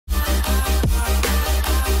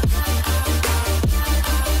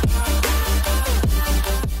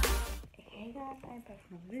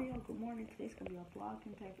another video. Good morning. Today's gonna be a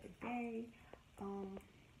vlogging type of day. The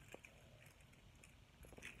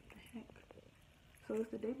heck. So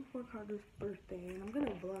it's the day before Carter's birthday, and I'm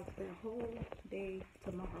gonna vlog the whole day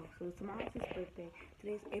tomorrow. So tomorrow's his birthday.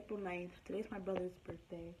 Today's April 9th. Today's my brother's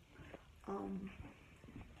birthday.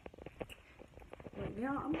 Right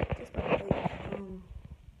now I'm just about to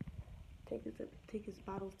take his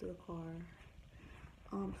bottles to the car.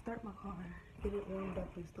 Start my car, get it warmed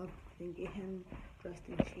up and stuff, and get him dressed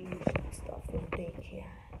and changed and stuff for daycare.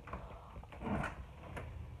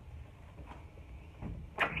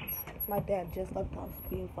 My dad just left the house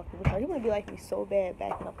being fucking retarded. He wanna be like me so bad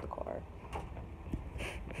backing up the car.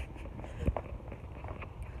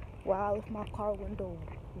 Wow, I left my car window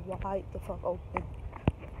wide the fuck open.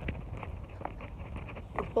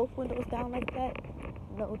 With both windows down like that?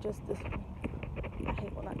 No, just this one. I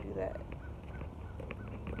hate when I do that.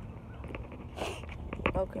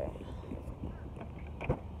 Okay.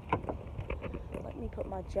 Let me put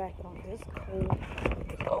my jacket on. It's cold.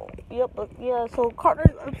 So, yep, but yeah, so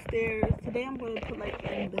Carter's upstairs. Today I'm going to put like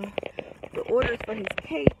in the orders for his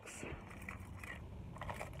cakes.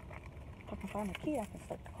 If I can find a key, I can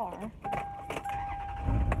start the car.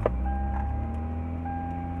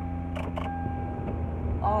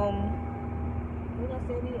 What did I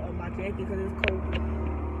say? I need my jacket because it's cold.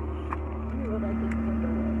 Let me roll that thing window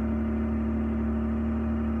up.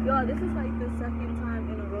 Yo, this is like the second time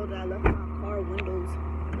in a row that I left my car windows.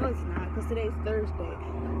 No, it's not, because today's Thursday.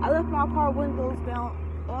 I left my car windows down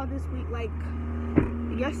all this week. Like,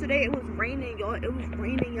 yesterday it was raining, y'all. It was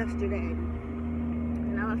raining yesterday.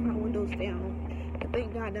 And I left my windows down. And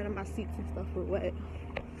thank God none of my seats and stuff were wet.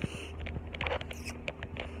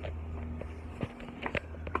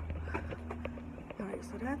 Alright,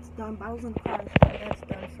 so that's done. Bottles in the car. That's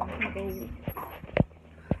done. So I'm going to go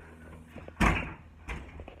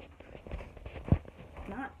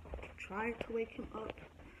not try to wake him up,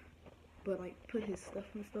 but like put his stuff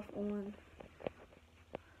and stuff on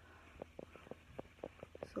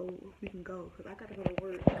so we can go, because I gotta go to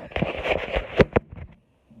work.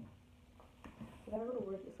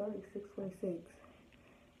 It's already 6:26.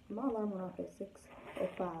 My alarm went off at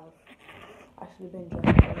 6:05. I should have been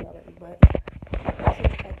dressed already, but I see the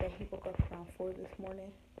fact that he woke up around 4 this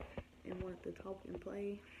morning and wanted to talk and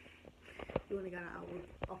play. We only got an hour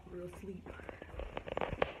off of real sleep.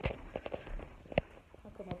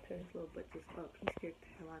 I'll come up here, his little butt just up. He scared the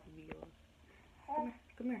hell out of me, y'all.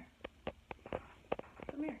 Come here.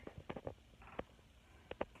 Come here.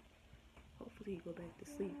 Hopefully he go back to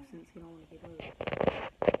sleep since he don't want to get up.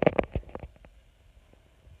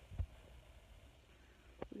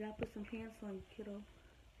 We gotta put some pants on, kiddo.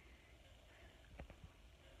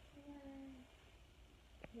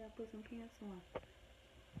 We gotta put some pants on.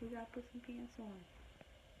 We gotta put some pants on.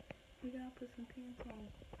 We gotta put some pants on.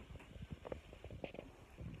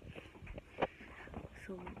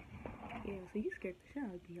 So, yeah, so you scared the shit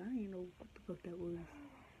out of me. I didn't know what the fuck that was.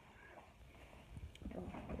 Oh,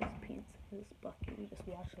 this pants in this bucket. We just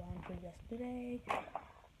washed laundry yesterday.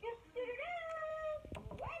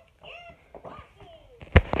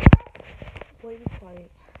 Boy, be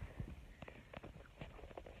quiet.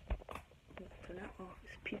 Let's turn that off.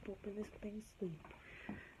 There's people up in this thing sleep.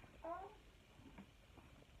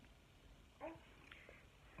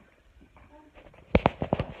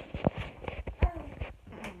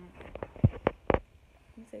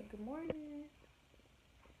 You say good morning.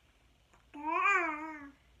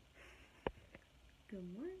 Good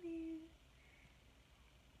morning.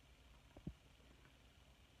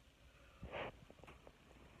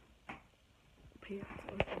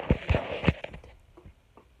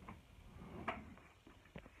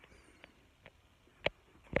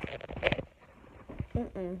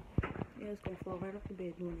 Yeah, it's gonna fall right off the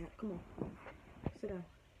bed doing that. Come on. Sit down.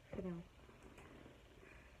 Sit down.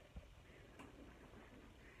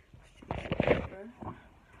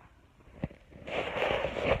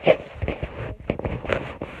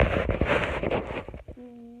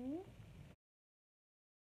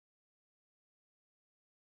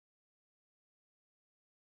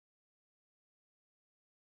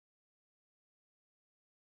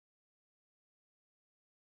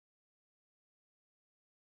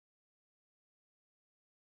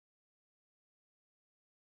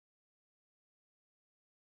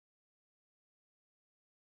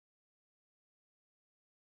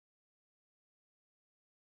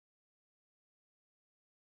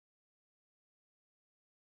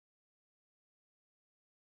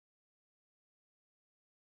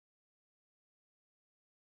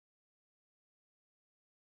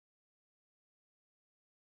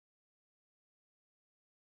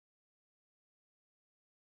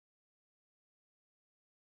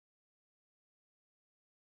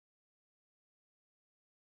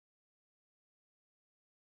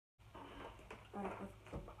 Okay,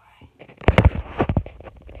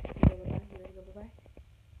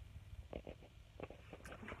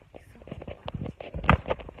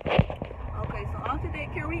 so off to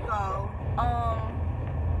daycare we go.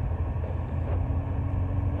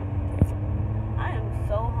 I am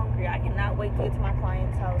so hungry. I cannot wait to get to my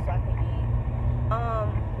client's house so I can eat.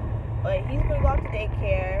 But he's gonna go off to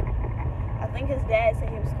daycare. I think his dad said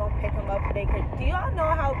he was gonna pick him up for daycare. Do y'all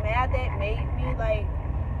know how mad that made me? Like,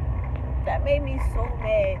 that made me so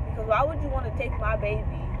mad, because why would you want to take my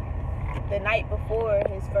baby the night before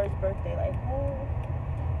his first birthday? Like,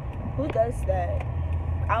 who does that?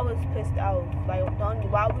 I was pissed out. Like,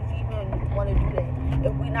 why would you even want to do that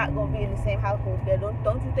if we're not gonna be in the same household together?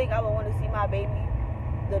 Don't you think I would want to see my baby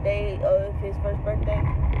the day of his first birthday,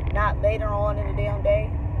 not later on in the damn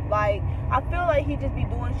day? Like, I feel like he just be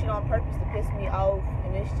doing shit on purpose to piss me off,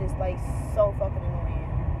 and it's just like so fucking annoying.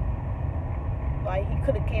 Like, he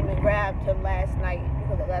could have came and grabbed him last night,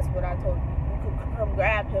 because that's what I told him. You could come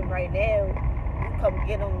grab him right now. You come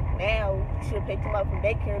get him now. You should have picked him up from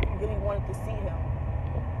daycare if you really wanted to see him.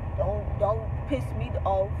 Don't piss me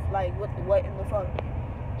off. Like, what in the fuck?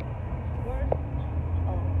 Where?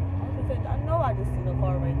 Oh, I know I just seen a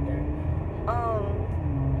car right there.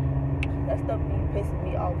 That stuff be pissing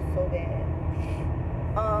me off so bad.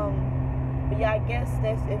 But yeah, I guess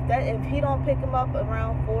if he don't pick him up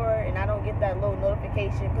around 4 and I don't get that little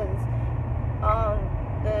notification, because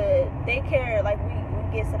the daycare, like, we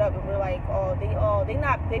get set up and we're like,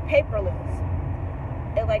 they paperless.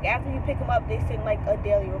 And like, after you pick them up, they send like a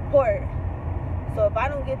daily report. So if I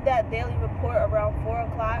don't get that daily report around 4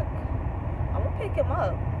 o'clock, I'm gonna pick him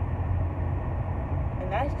up.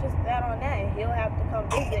 And that's just that on that. And he'll have to come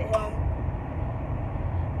visit him.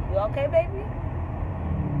 You okay, baby?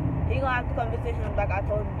 He gonna have to come visit him like I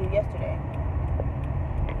told him to do yesterday.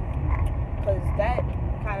 Cause that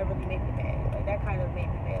kind of really made me mad. Like, that kind of made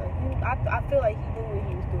me mad. Like, I feel like he knew what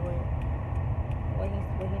he was doing when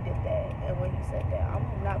he did that and when he said that. I'm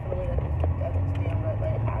not gonna wait at this damn red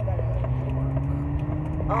light. I gotta go to work.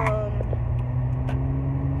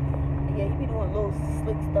 Yeah, he be doing little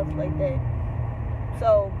slick stuff like that.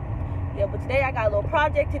 So yeah, but today I got a little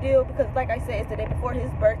project to do, because like I said, it's the day before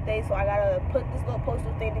his birthday, so I gotta put this little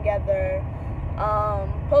poster thing together. I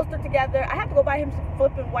have to go buy him some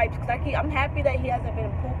flipping wipes, because I'm happy that he hasn't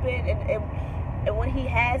been pooping, and when he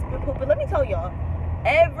has been pooping, let me tell y'all,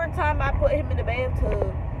 every time I put him in the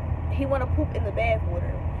bathtub, he want to poop in the bath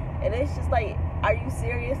water, and it's just like, are you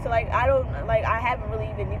serious? So like, I haven't really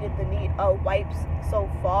even needed wipes so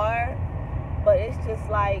far. But it's just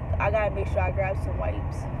like, I gotta make sure I grab some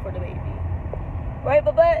wipes for the baby. Right,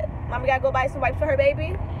 but Mommy gotta go buy some wipes for her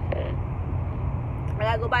baby. I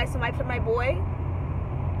gotta go buy some wipes for my boy.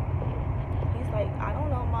 He's like, I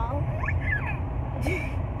don't know, Mom.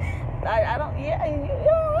 I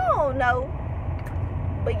don't know.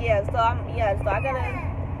 But yeah, so I gotta,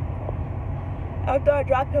 after I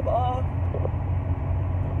drop him off,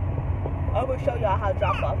 I'm gonna show y'all how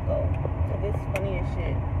drop off go. So this is funny as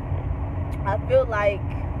shit. I feel like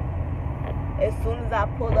as soon as I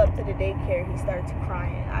pull up to the daycare, he starts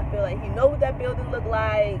crying. I feel like he knows what that building look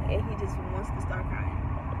like, and he just wants to start crying.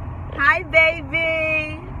 Hi,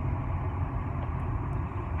 baby.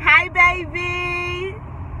 Hi, baby.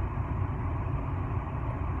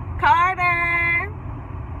 Karter.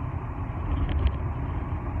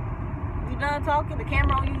 You done talking? The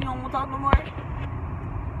camera on you? You don't want to talk no more?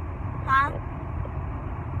 Huh?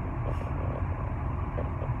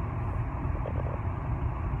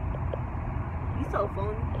 So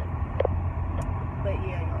phony. But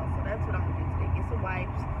yeah, y'all, so that's what I'm gonna do today. Get some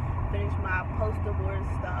wipes, finish my poster board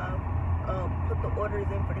stuff, put the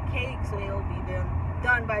orders in for the cake so they'll be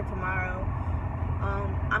done by tomorrow.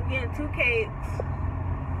 I'm getting 2 cakes,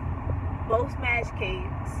 both smash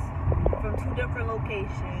cakes from 2 different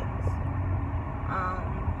locations,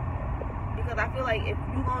 because I feel like if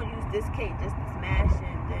you're gonna use this cake just to smash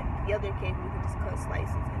it, then the other cake we can just cut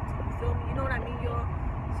slices into. You feel me? You know what I mean, y'all?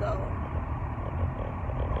 So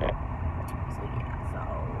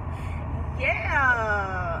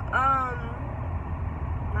yeah,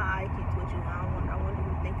 my eye keep twitching. I wonder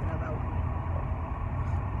who's thinking about me.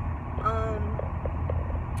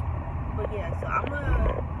 But yeah, so I'm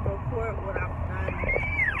gonna record what I've done.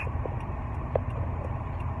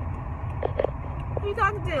 Who you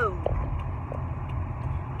talking to?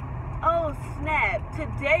 Oh snap!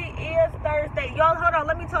 Today is Thursday. Y'all, hold on.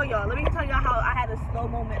 Let me tell y'all how I had a slow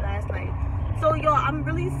moment last night. So y'all, I'm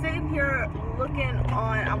really sitting here looking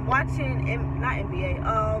on, I'm watching, not NBA,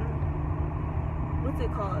 what's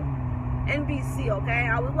it called? NBC, okay?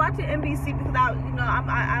 I was watching NBC because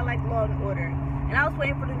I like Law and Order. and I was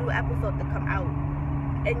waiting for the new episode to come out.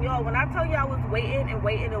 And y'all, when I tell you I was waiting and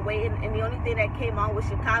waiting and waiting, and the only thing that came on was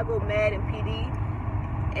Chicago Med and PD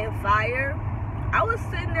and Fire, I was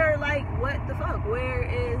sitting there like, what the fuck? Where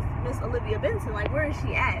is Miss Olivia Benson? Like, where is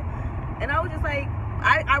she at? And I was just like,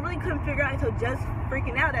 I really couldn't figure out until just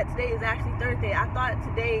freaking out that today is actually Thursday. I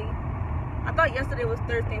thought yesterday was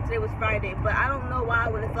Thursday and today was Friday, but I don't know why I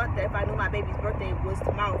would have thought that if I knew my baby's birthday was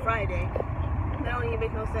tomorrow, Friday. That don't even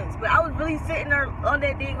make no sense. But I was really sitting there on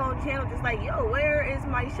that dang on channel just like, yo, where is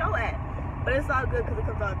my show at? But it's all good because it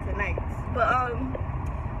comes out tonight. But I'm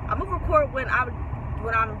gonna record with the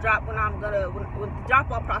drop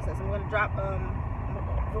off process. I'm gonna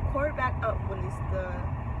record back up when it's the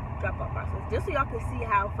drop off process, just so y'all can see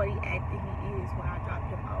how funny acting he is when I drop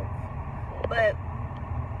him off. But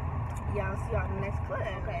yeah, I'll see y'all in the next clip.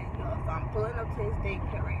 Okay, y'all, so I'm pulling up to his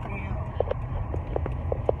daycare right now.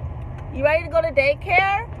 You ready to go to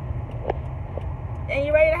daycare? And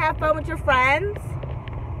you ready to have fun with your friends?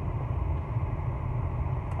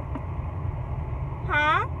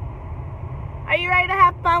 Huh? Are you ready to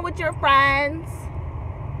have fun with your friends?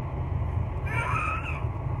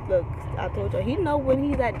 Look, I told you, he know when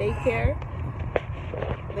he's at daycare,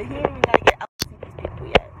 but he ain't even gotta get out to see these people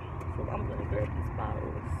yet. So I'm gonna grab these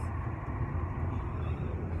bottles.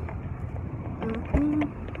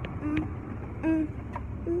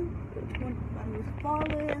 One was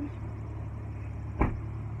falling.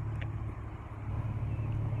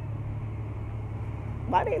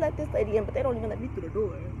 Why they let this lady in, but they don't even let me through the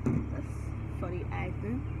door? That's funny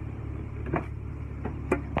acting.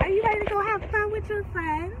 Are you ready to go have fun with your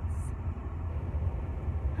friends?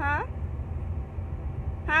 Huh?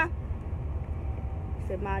 Huh? He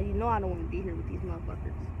said, Ma, you know I don't want to be here with these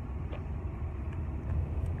motherfuckers.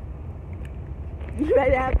 You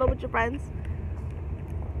ready to have fun with your friends?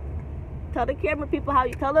 Tell the camera people how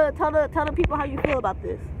you tell the people how you feel about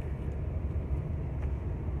this.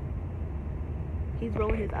 He's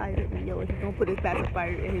rolling his eyes at me, yelling. He's gonna put his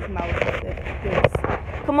pacifier in his mouth. This.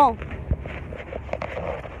 Come on.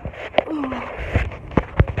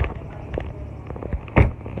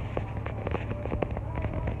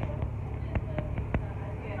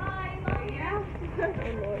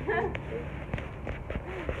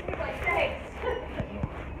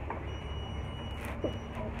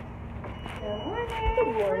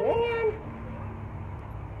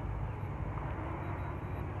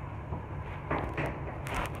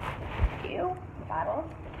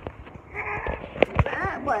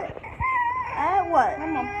 What?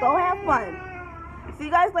 Go have fun. See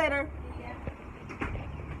you guys later.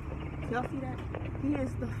 Y'all see that? He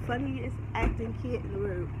is the funniest acting kid in the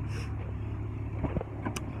room.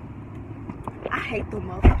 I hate them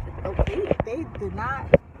motherfuckers. Okay, they do not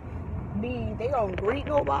they don't greet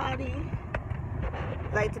nobody.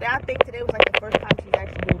 Like today, I think today was like the first time she's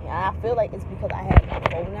actually doing it. I feel like it's because I had my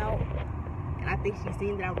phone out, and I think she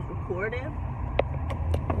seen that I was recording.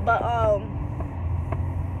 But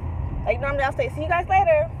like normally I'll say, see you guys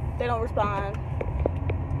later. They don't respond.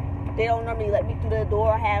 They don't normally let me through the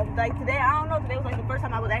door. Like today, I don't know. Today was like the first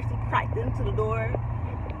time I was actually cracked into the door.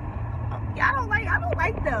 Yeah, I don't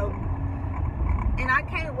like them. And I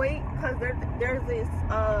can't wait because there's this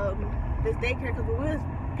daycare. Because when we was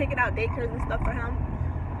picking out daycares and stuff for him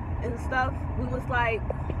and stuff, we was like,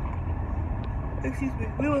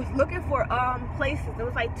 we was looking for places. There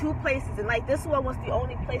was like 2 places, and like this one was the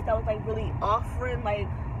only place that was like really offering like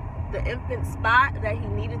the infant spot that he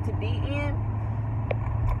needed to be in.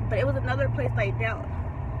 But it was another place like down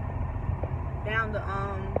the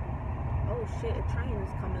oh shit, a train is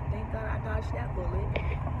coming. Thank God I dodged that bullet.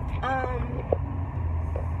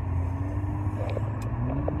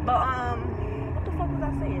 But what the fuck was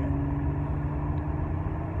I saying?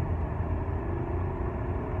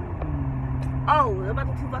 Oh, about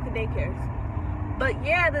the 2 fucking daycares. But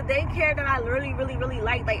yeah, the daycare that I really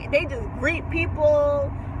like they just greet people.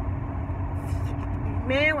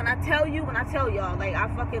 Man, when I tell y'all, like I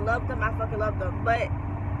fucking love them. But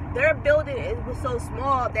their building was so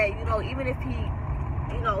small that, you know, even if he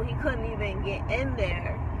couldn't even get in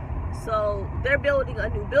there. So they're building a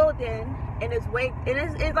new building, and it's like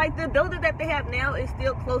the building that they have now is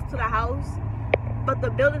still close to the house, but the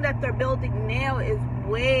building that they're building now is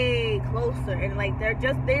way closer, and like they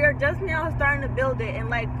are just now starting to build it. And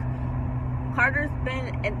like Carter's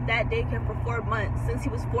been at that daycare for 4 months, since he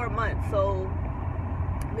was 4 months, so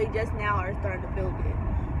they just now are starting to build it.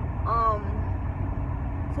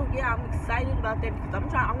 So yeah, I'm excited about that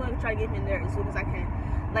because I'm going to try to get him in there as soon as I can.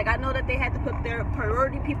 Like, I know that they had to put their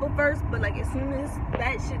priority people first, but like as soon as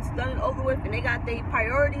that shit's done and over with and they got their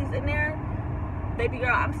priorities in there, baby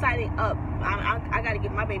girl, I'm signing up. I got to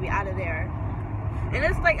get my baby out of there. And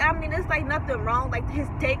it's like, I mean, it's like nothing wrong. Like, his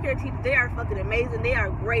daycare teachers, they are fucking amazing. They are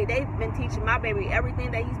great. They've been teaching my baby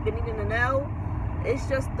everything that he's been needing to know. It's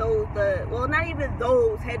just well, not even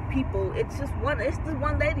those head people. It's just it's the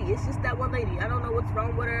one lady. It's just that one lady. I don't know what's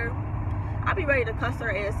wrong with her. I'll be ready to cuss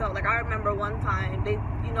her ass out. Like, I remember one time, they,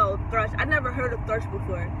 you know, thrush. I never heard of thrush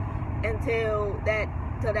before until that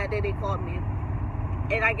day they called me.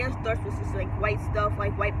 And I guess thrush was just like white stuff,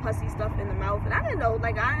 like white pussy stuff in the mouth. And I didn't know,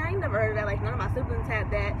 like, I ain't never heard of that. Like, none of my siblings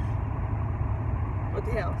had that. What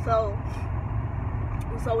the hell? So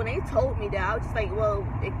when they told me that, I was just like, well,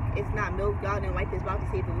 it's not milk. Y'all didn't wipe his mouth to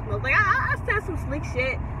see if it was milk. Like, I said some slick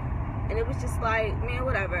shit. And it was just like, man,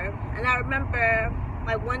 whatever. And I remember,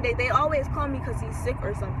 like, one day, they always call me because he's sick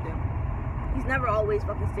or something. He's never always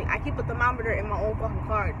fucking sick. I keep a thermometer in my own fucking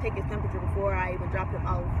car to take his temperature before I even drop him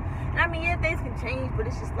off. And I mean, yeah, things can change, but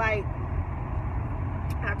it's just like,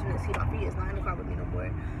 I have to see my feet. It's not in the car with me no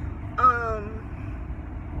more.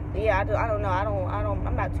 Yeah, I don't know.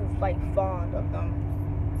 I'm not too, like, fond of them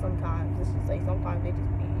sometimes. It's just like, sometimes they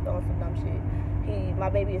just be doing some dumb shit. My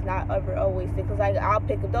baby is not ever always sick. Because, like, I'll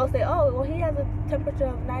pick him. They'll say, oh, well, he has a temperature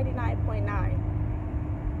of 99.9.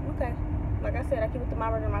 Okay. Like I said, I keep a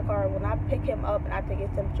thermometer in my car. When I pick him up and I take his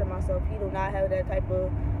temperature myself, he do not have that type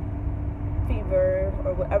of fever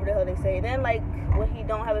or whatever the hell they say. Then, like, when he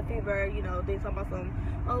don't have a fever, you know, they talk about some,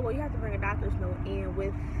 oh, well, you have to bring a doctor's note in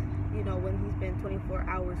with, you know, when he's been 24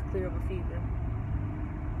 hours clear of a fever.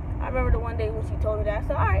 I remember the one day when she told me that, I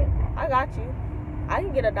said, all right, I got you. I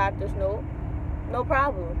can get a doctor's note. No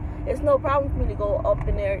problem. It's no problem for me to go up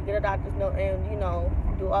in there, get a doctor's note, and, you know,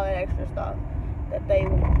 do all that extra stuff that they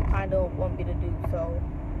kind of want me to do. So,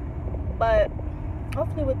 but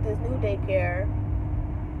hopefully with this new daycare,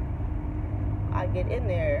 I get in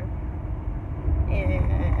there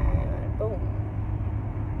and boom.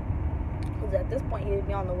 Because at this point, he'd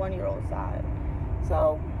be on the 1-year-old side.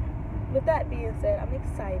 So, with that being said, I'm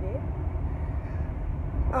excited.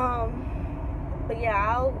 But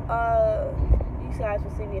yeah, you guys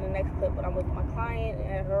will see me in the next clip when I'm with my client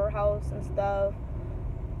at her house and stuff.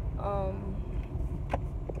 Let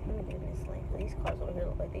me get in this lane. These cars over here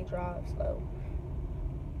look like they drive slow.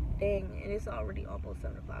 Dang, and it's already almost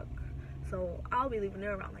 7 o'clock. So I'll be leaving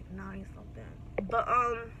there around like 9 something. But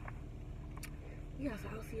yeah, so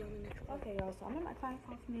I'll see you on the next one. Okay, y'all, so I'm at my client's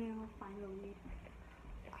house now, finally.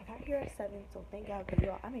 I got here at 7, so thank God, because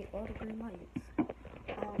y'all, I made all the green lights. So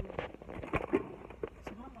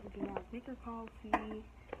what I'm gonna do now is make her coffee.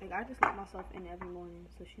 Like, I just let myself in every morning,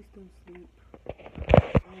 so she's still asleep.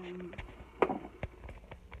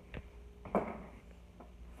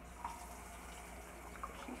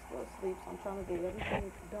 She's still asleep, so I'm trying to get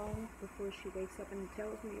everything done before she wakes up and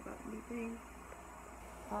tells me about anything.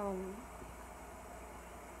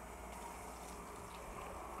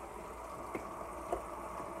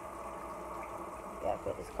 Yeah, I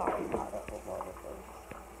feel this coffee pot up with water first.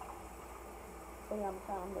 So yeah,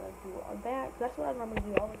 I'm gonna do all that. That's what I normally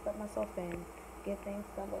do. I always let myself in, get things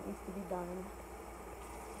done that needs to be done,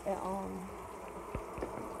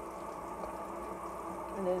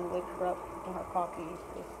 and then wake her up when her coffee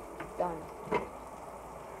is done.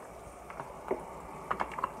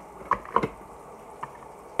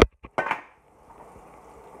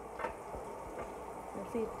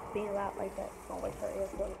 See, being loud like that, it's gonna wake her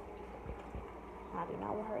ass up. I do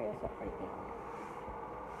not want her ass up right now.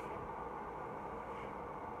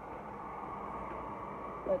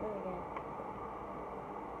 But then again,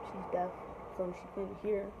 she's deaf, so she couldn't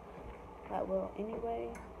hear that well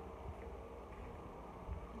anyway.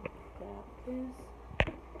 Grab this,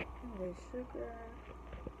 and the sugar.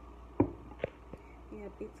 Yeah,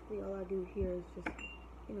 basically all I do here is just,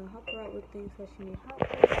 you know, help her out with things that she needs help with.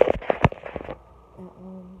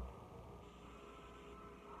 And,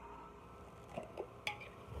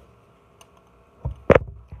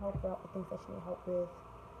 help her out with things that she needs help with.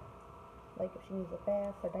 Like if she needs a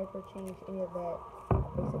bath, a diaper change, any of that, I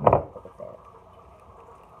basically help her with that.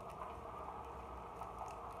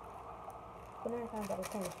 But 9 times out of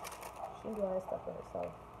 10, she can do all this stuff for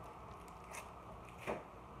herself.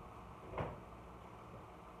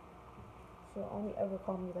 She'll only ever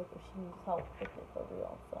call me like if she needs help with it for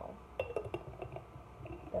real, so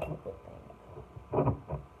that's a good thing.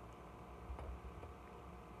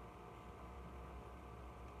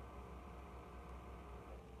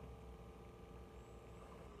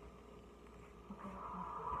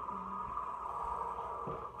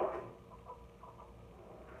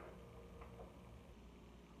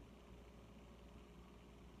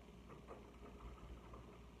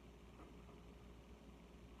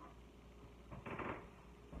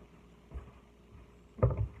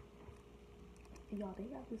 y'all, they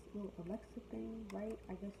got this little Alexa thing, right?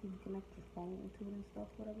 I guess you can connect your phone into it and stuff,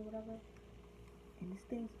 whatever. And this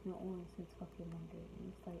thing's been on since fucking Monday.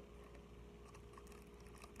 And it's like,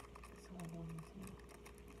 it's so annoying to me.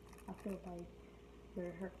 I feel like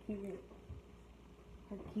her kids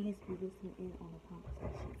be listening in on the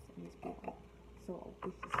conversations, and it's people. So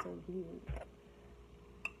it's just so weird.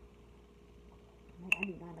 Like, I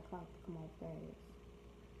need 9 o'clock to come on fast.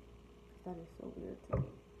 That is so weird to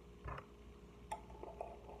me.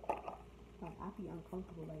 Like, I be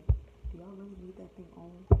uncomfortable. Like, do y'all really need that thing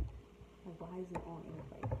on? Like, why is it on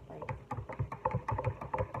anyway? Like,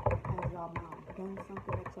 has y'all mom done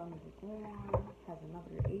something that y'all need to on? Has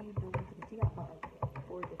another aide done something? Because she got about like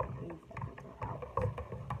 4 different aides that come to her house.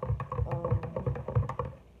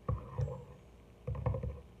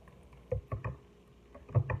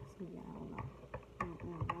 So yeah, I don't know. I don't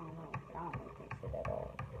like that shit at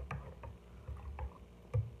all.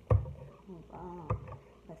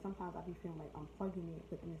 Like sometimes I be feeling like I'm plugging it,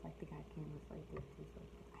 but then it's like they got cameras right there too, so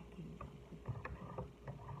I can't even unplug that.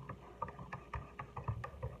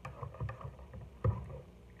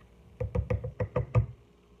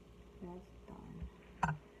 That's done.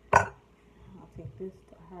 I'll take this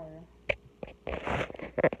to her.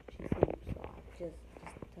 She sleeps, so I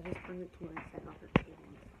just bring it to her and set on her table.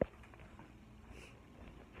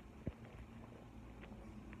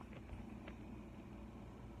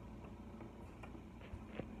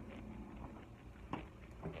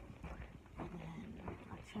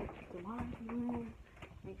 Check the laundry room,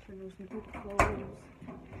 make sure there's no good clothes.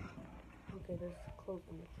 Okay, there's clothes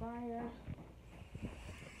in the dryer.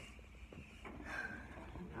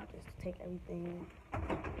 And I'll just take everything,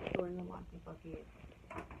 throw it in the laundry bucket.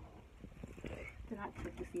 Then I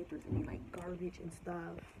check to see if there's any like garbage and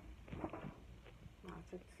stuff. I'll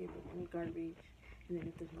check to see if there's any garbage. And then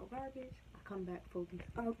if there's no garbage, I come back, fold these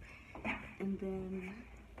up, and then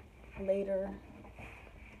later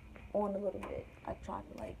on a little bit, I try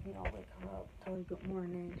to like, wake her up, tell her good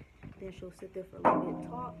morning. Then she'll sit there for a little bit,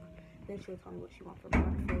 talk. Then she'll tell me what she wants for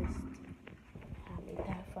breakfast. I make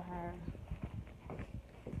that for her. There's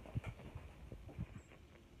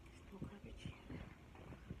no garbage here.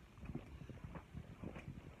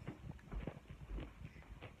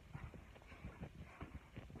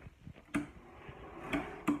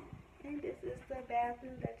 And this is the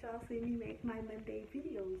bathroom that y'all see me make my Monday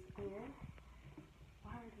videos in.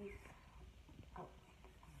 Why are these out?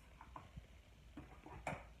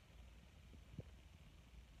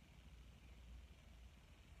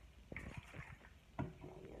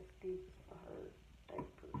 Okay, yes, these for her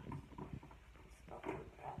diapers and stuff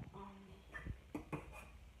like that.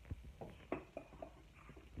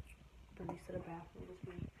 Bring these to the bathroom with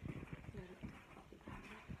me.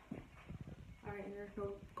 Alright, and there's no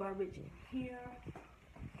garbage in here.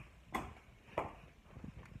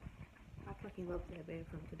 I fucking love that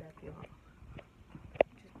bathroom to death, y'all.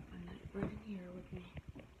 Just bring it right in here with me.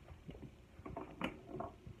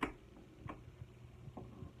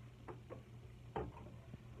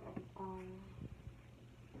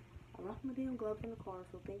 I left my damn gloves in the car,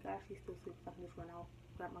 so thank God she still sleeps. I can just run out,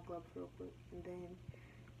 grab my gloves real quick, and then,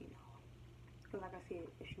 because like I said,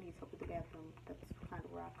 if she needs help with the bathroom, that's kind of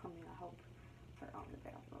where I come in. I help her out in the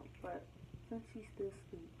bathroom. But since she still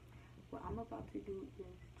sleeps, what I'm about to do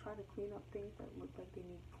is try to clean up things that look like they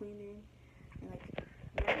need cleaning. And like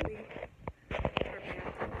normally her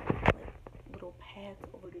bathroom has like little pads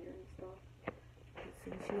over there and stuff. And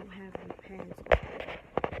since she don't have any pads over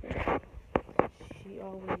there, she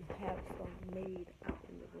always has some made out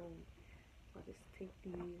in the room. So I just take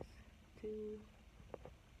these 2,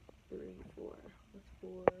 3, 4. What's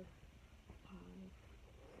 4, 5,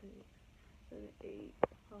 6, 7, 8.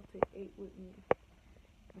 I'll take 8 with me.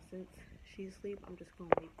 And since she's asleep, I'm just gonna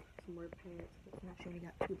make some more pads. Because now she only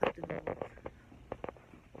got 2 left in the room.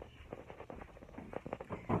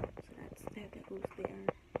 So that's that goes there.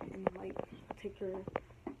 And like I take her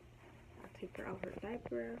out her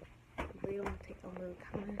diaper, lay on, take on the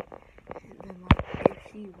counter, and then like if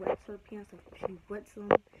she wets her pants, if she wets them,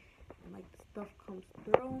 and like the stuff comes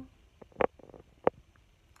through,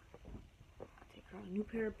 I take her a new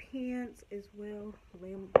pair of pants as well,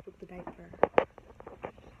 lay them with the diaper.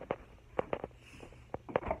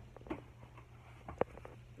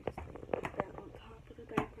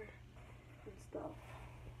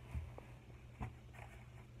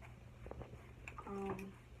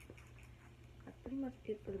 That's pretty much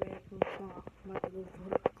it for the bathroom, so I'm about to go for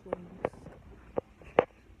the clothes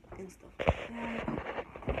and stuff like that.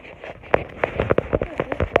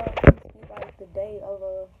 This vlog must be like the day of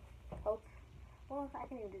a health, well, I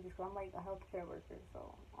can't even do this because I'm like a healthcare worker,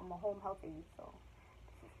 so I'm a home health aide, so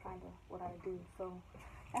is kind of what I do. So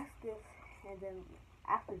that's this, and then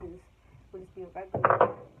after this will just be a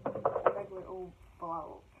regular old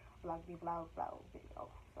vlog video.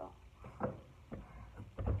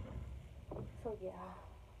 So yeah,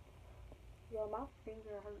 yo, my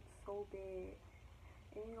finger hurts so bad,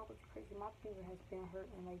 and you know what's crazy? My finger has been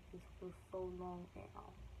hurting like this for so long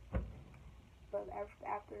now. But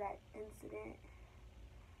after that incident,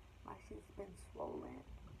 my shit's been swollen.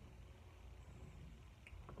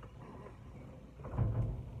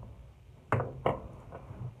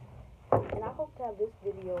 And I hope to have this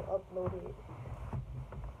video uploaded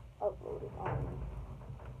on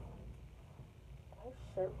my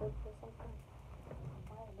shirt or something.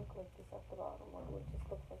 Why it look like this at the bottom, or would it just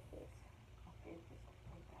look like this? Okay, it just looks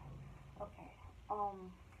like that. Okay. I'm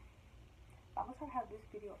gonna try to have this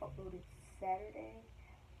video uploaded Saturday,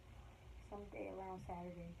 someday around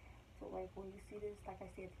Saturday. So like when you see this, like I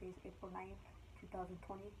said, today's April 9th,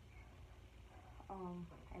 2020.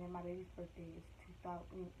 And then my baby's birthday is 2000.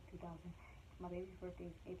 My baby's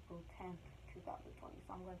birthday is April 10th, 2020. So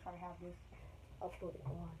I'm gonna try to have this uploaded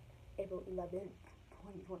on April 11th,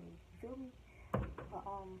 2020. You feel me?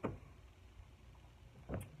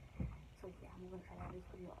 So yeah, I'm gonna try to have this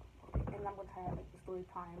video uploaded, and I'm gonna try to have like the story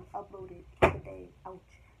time uploaded today.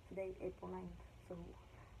 Today April 9th. So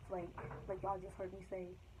like y'all just heard me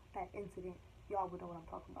say that incident. Y'all would know what I'm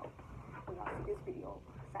talking about when y'all see this video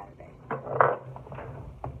Saturday.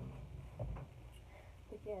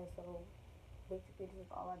 But yeah, so basically this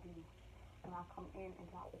is all I do when I come in, and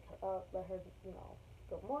I wake her up, let her, you know,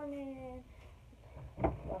 good morning,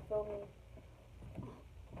 y'all feel me,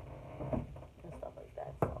 and stuff like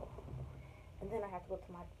that. So, and then I have to go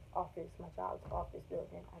to my office, my job's office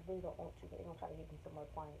building. I really don't want to, but they're gonna try to give me some more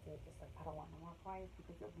clients, and it's just like, I don't want no more clients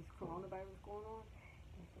because of this coronavirus going on.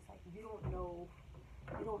 And it's just like, you don't know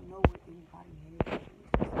where anybody is.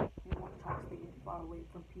 It's just like, you want to try to stay as far away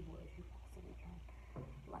from people as you possibly can.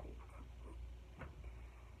 Like,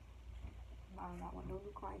 I do not want no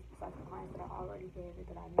new clients besides the clients that I already have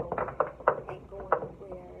that I know ain't going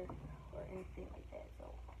nowhere or anything like that.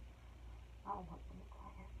 So I don't want no new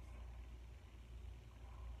clients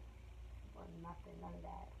or nothing, none of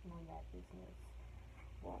that business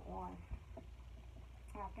going on.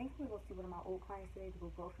 And I think we're gonna see one of my old clients today to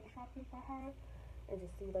go grocery shopping for her and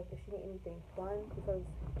just see like if she need anything fun, because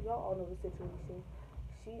y'all all know the situation.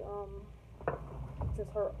 She since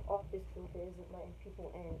her office building isn't letting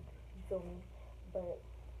people in, you feel me? But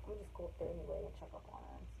I'm just go up there anyway and check up on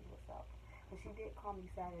her and see what's up. And she did call me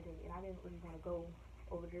Saturday, and I didn't really want to go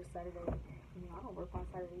over there Saturday. You know, I don't work on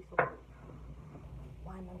Saturday, so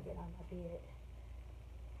why am I getting out of my bed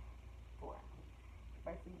for?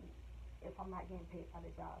 Especially if I'm not getting paid by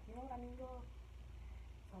the job. You know what I mean, girl?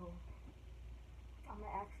 So I'm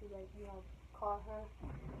gonna actually, like, you know, call her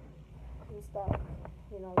and stuff,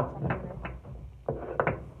 you know, check on her.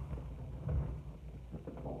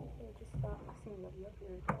 And just I seen you up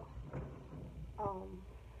here,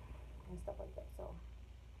 and stuff like that. So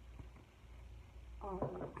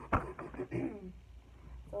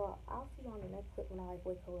so I'll see you on the next clip when I like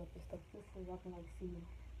wake her up and stuff, just so y'all can like see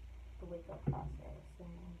the wake up process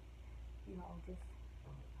and, you know, just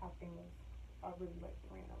how things are really like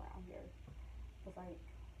ran around here. Cause like,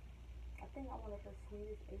 I think I'm one of her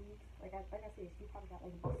sweetest aides. Like I said, she probably got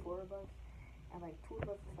like about 4 of us, and like 2 of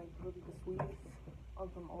us is like really the sweetest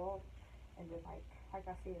of them all. And then like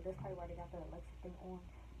I said, that's probably why they got the Alexa thing on.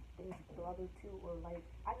 There's the other 2, or like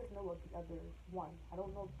I just know of the other one. I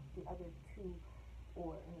don't know the other 2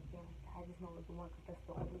 or anything like that. I just know of the one because that's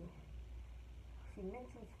the only. She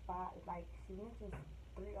mentions 5, like she mentions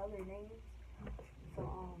 3 other names. So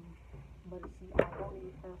but I've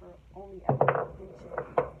only heard her only ever mention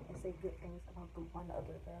and say good things about the one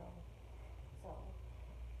other girl.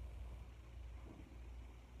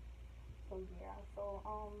 So yeah. So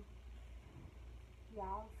yeah,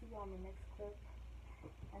 I'll see you on the next clip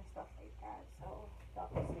and stuff like that. So y'all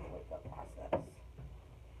can see the wake up process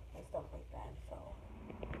and stuff like that. So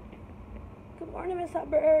good morning, Miss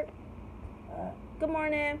Hubbard. Good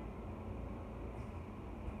morning.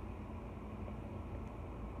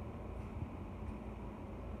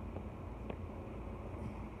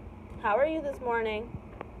 How are you this morning?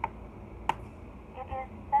 It is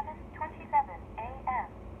 7:27 a.m.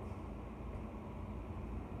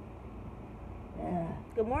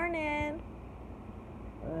 Good morning.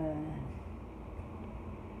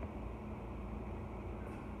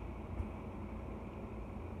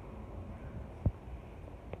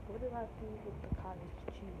 What did I do with the cottage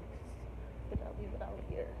cheese? Did I leave it out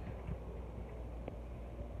here?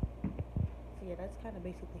 So yeah, that's kind of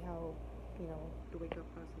basically how, you know, the wake up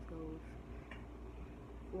process goes.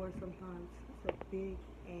 or sometimes it's a big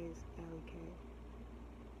ass alley cat,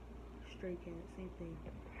 stray cat, same thing.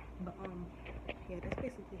 But yeah, that's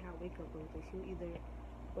basically how wake up goes. Like she'll either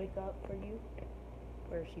wake up for you,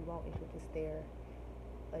 or she won't, and she'll just stare.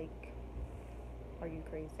 Like, are you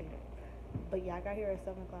crazy? But yeah, I got here at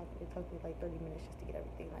 7 o'clock. It took me like 30 minutes just to get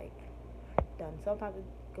everything like done. Sometimes it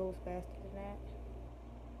goes faster than that,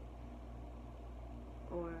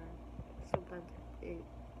 or sometimes it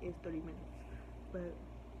is 30 minutes. But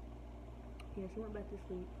yeah, she went back to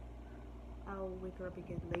sleep. I'll wake her up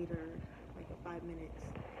again later, like in 5 minutes.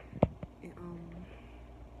 And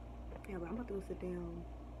yeah, but I'm about to go sit down,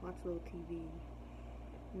 watch a little TV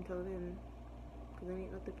until then, cause there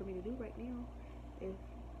ain't nothing for me to do right now if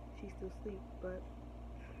she's still asleep. But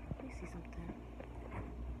let me see something.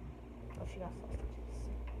 Oh, she got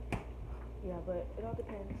sausages. Yeah, but it all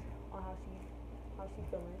depends on how she's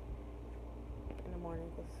feeling in the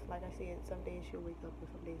morning. Cause like I said, some days she'll wake up, or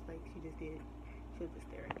some days like she'll just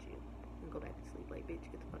stare at you and go back to sleep. Like, bitch,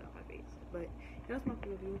 get the fuck out my face. But that's my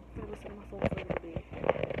food review. I'm gonna sit on my phone for a little bit,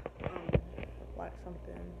 watch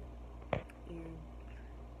something, and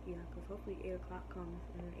yeah, cause hopefully 8 o'clock comes,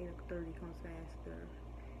 and then 8:30 comes faster,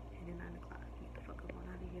 and then 9 o'clock, get the fuck on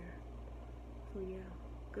out of here. So yeah,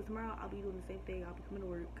 cause tomorrow I'll be doing the same thing. I'll be coming to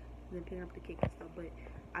work, and then picking up the cake and stuff. But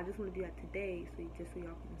I just want to do that today, so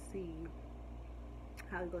y'all can see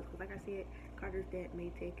how it goes. Cause like I said, Carter's dad may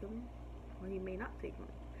take him, or he may not take him.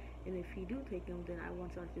 And if he do take him, then I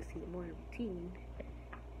want y'all to just see the morning routine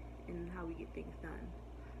and how we get things done.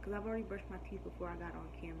 Cause I've already brushed my teeth before I got on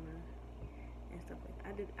camera and stuff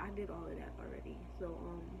like that. I did all of that already. So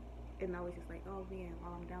and I was just like, oh man,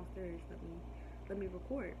 while I'm downstairs, let me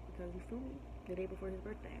record, because you feel me, the day before his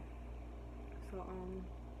birthday. So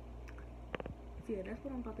yeah, that's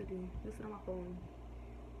what I'm about to do. Just sit on my phone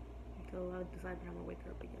until I decide that I'm gonna wake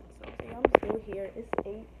her up again. So yeah, I'm still here. It's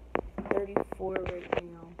 8:34 right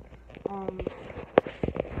now.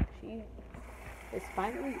 She is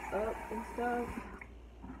finally up and stuff.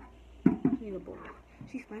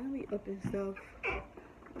 She's finally up and stuff,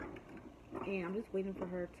 and I'm just waiting for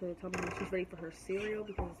her to tell me when she's ready for her cereal,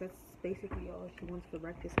 because that's basically all she wants for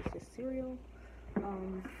breakfast is just cereal.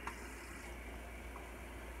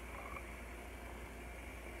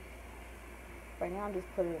 Right now I'm just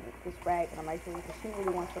putting this rag in the microwave because she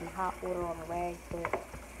really wants some hot water on the rag, but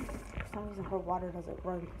for some reason her water doesn't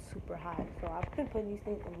run super hot. So I've been putting these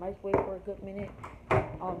things in the microwave for a good minute.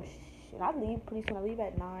 And I leave pretty soon. I leave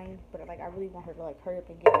at 9, but like I really want her to like hurry up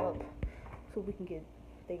and get up so we can get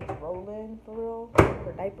things rolling for real.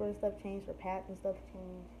 Her diaper and stuff changed, her pads and stuff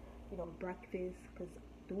changed, you know, breakfast, because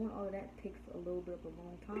doing all of that takes a little bit of a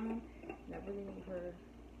long time, and I really need her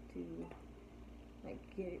to like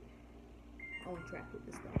get on track with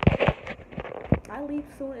this stuff. I leave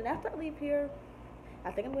soon, and after I leave here,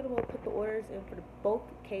 I think I'm gonna go put the orders in for both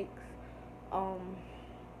cakes.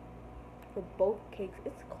 For both cakes,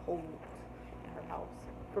 it's cold in her house.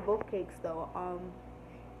 For both cakes though,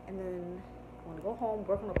 and then I'm gonna go home,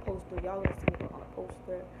 work on a poster. Y'all gonna see me work on a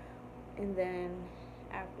poster, and then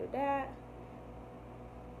after that,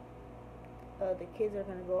 the kids are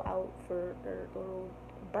gonna go out for their little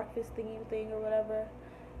breakfast thing or whatever.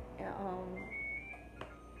 And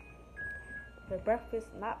the breakfast,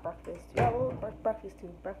 not breakfast, yeah, well, breakfast too,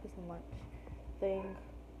 breakfast and lunch thing.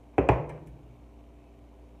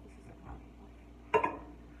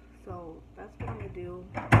 So that's what I'm gonna do.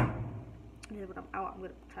 And then when I'm out, I'm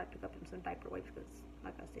gonna try to pick up some diaper wipes, because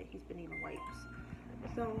like I said, he's been eating wipes.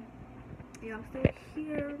 So yeah, I'm still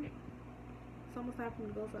here. It's almost time for me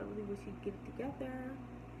to go, so I really wish he'd get it together.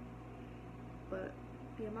 But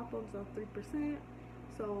yeah, my phone's on 3%.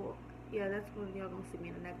 So yeah, that's when y'all gonna see me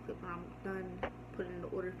in the next clip when I'm done putting in the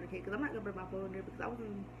order for the cake. Because I'm not gonna bring my phone in there, because I was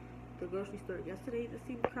in the grocery store yesterday that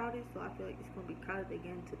seemed crowded, so I feel like it's gonna be crowded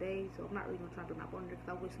again today. So I'm not really gonna try to bring my phone in there,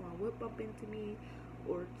 because I wish someone would bump into me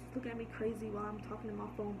or just look at me crazy while I'm talking to my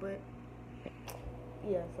phone. But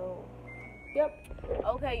yeah, so yep.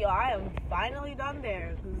 Okay, y'all, I am finally done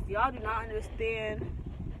there, because y'all do not understand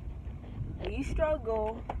the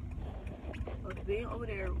struggle of being over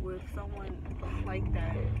there with someone like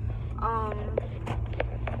that.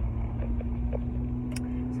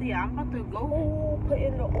 So yeah, I'm about to go put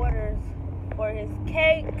in the orders for his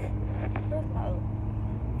cake.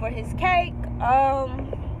 For his cake, I'm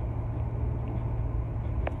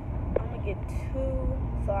gonna get 2.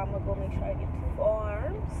 So I'm gonna go make sure I get 2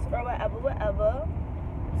 arms or whatever.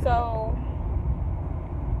 So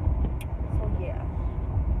yeah.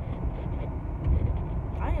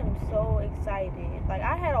 I am so excited. Like,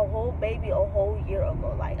 I had a whole baby a whole year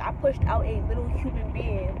ago. Like, I pushed out a little human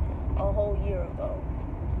being a whole year ago.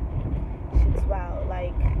 shit's wild.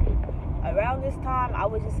 Like, around this time, I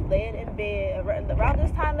was just laying in bed. Around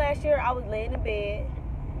this time last year, I was laying in bed.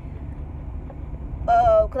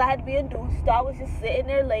 Because I had to be induced. So I was just sitting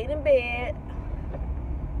there laying in bed.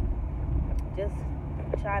 Just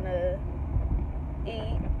trying to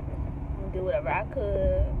eat and do whatever I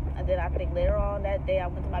could. And then I think later on that day, I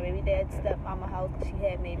went to my baby dad's stepmama house because she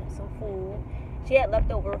had made me some food. She had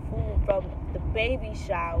leftover food from the baby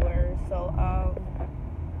shower. So, I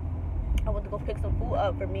went to go pick some food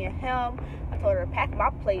up for me and him. I told her to pack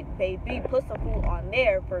my plate, baby. Put some food on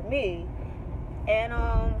there for me. And,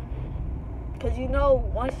 because, you know,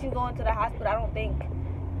 once you go into the hospital, I don't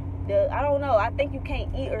know. I think you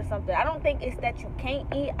can't eat or something. I don't think it's that you can't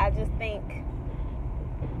eat. I just think,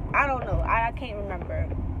 I don't know. I can't remember.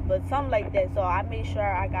 But something like that. So I made sure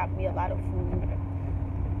I got me a lot of food.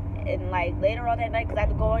 And, like, later on that night, because I had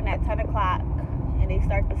to go in at 10 o'clock. And they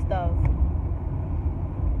start the stuff.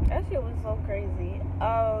 That shit was so crazy.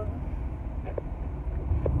 I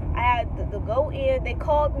had to go in. They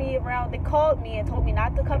called me and told me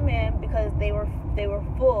not to come in because they were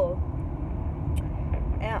full.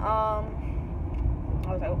 And I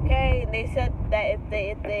was like, okay. And they said that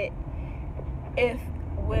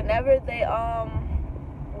whenever they're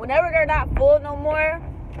not full no more,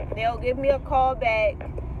 they'll give me a call back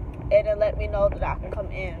and then let me know that I can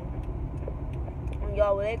come in.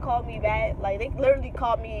 Y'all, when they called me back, like, they literally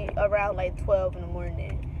called me around, like, 12 in the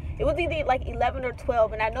morning. It was either, like, 11 or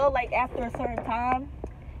 12, and I know, like, after a certain time,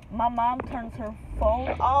 my mom turns her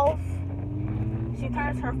phone off. She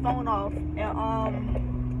turns her phone off, and,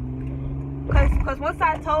 because once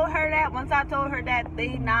I told her that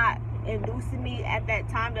they not inducing me at that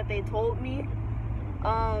time that they told me,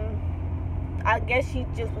 I guess she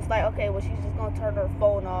just was like, okay, well, she's just gonna turn her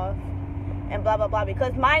phone off, and blah, blah, blah,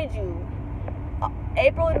 because, mind you,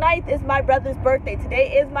 April 9th is my brother's birthday.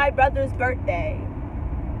 Today is my brother's birthday.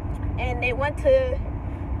 And they went to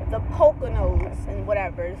the Poconos and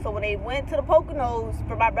whatever. So when they went to the Poconos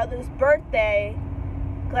for my brother's birthday,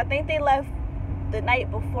 because I think they left the night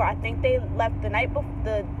before. I think they left the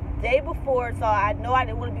day before. So I know I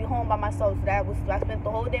didn't want to be home by myself. So I spent the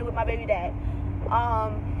whole day with my baby dad.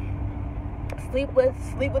 Sleep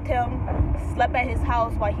with him. Slept at his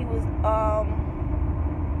house while he was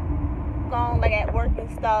gone, like, at work and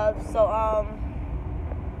stuff. So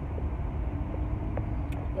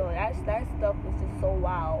that stuff was just so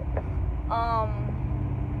wild.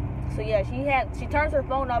 So yeah, she turns her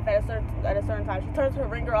phone off at a certain time. She turns her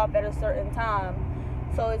ringer off at a certain time.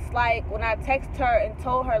 So it's like when I text her and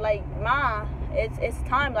told her, like, Ma, it's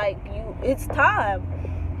time, like, it's time.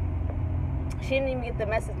 She didn't even get the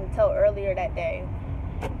message until earlier that day.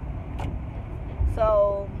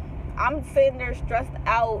 So I'm sitting there stressed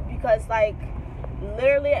out because, like,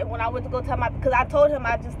 literally when I went to go tell because I told him,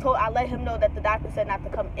 I let him know that the doctor said not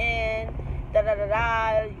to come in,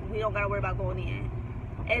 we don't gotta worry about going in.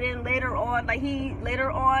 And then later on, he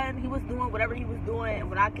was doing whatever he was doing, and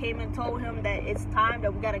when I came and told him that it's time,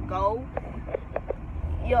 that we gotta go,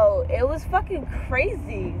 yo, it was fucking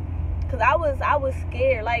crazy, because I was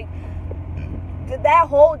scared. Like, that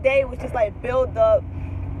whole day was just like build up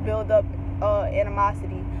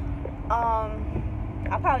animosity.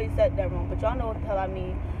 I probably said that wrong, but y'all know what the hell I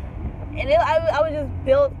mean. And I was just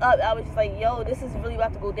built up. I was just like, yo, this is really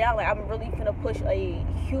about to go down. Like, I'm really finna push a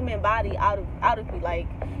human body out of me. Like,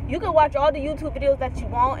 you can watch all the YouTube videos that you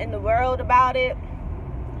want in the world about it,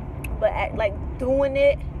 but doing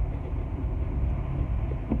it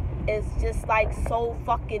is just, like, so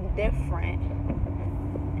fucking different.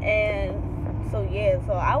 And so yeah,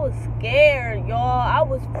 so I was scared, y'all. I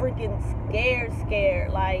was freaking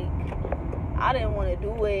scared. Like, I didn't want to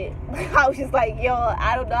do it. I was just like, yo,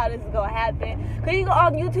 I don't know how this is gonna happen. Cause you go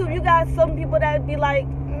on YouTube, you got some people that would be like,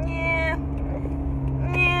 yeah,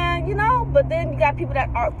 you know. But then you got people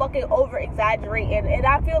that are fucking over exaggerating, and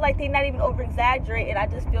I feel like they're not even over exaggerating. I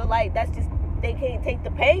just feel like that's just, they can't take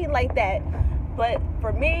the pain like that. But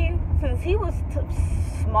for me, since he was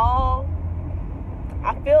small,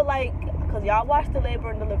 I feel like, because y'all watched the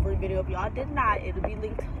labor and delivery video. If y'all did not, it'll be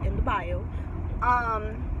linked in the bio.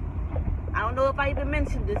 I don't know if I even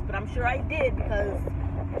mentioned this, but I'm sure I did, because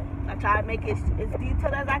I tried to make it as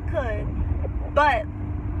detailed as I could. But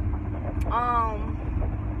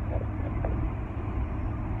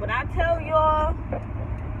when I tell y'all,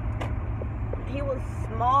 he was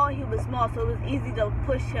small, so it was easy to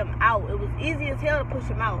push him out. It was easy as hell to push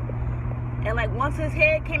him out. And, like, once his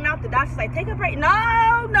head came out, the doctor's like, take a break. No,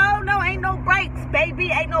 ain't no breaks, baby.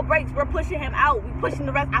 Ain't no breaks. We're pushing him out. I pushed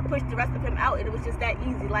the rest of him out, and it was just that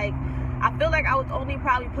easy. Like, I feel like I was only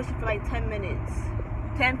probably pushing for, like, 10 minutes.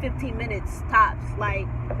 10-15 minutes tops. Like,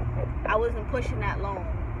 I wasn't pushing that long.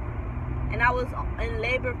 And I was in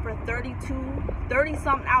labor for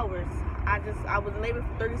 30-something hours. I was in labor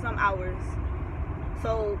for 30-something hours.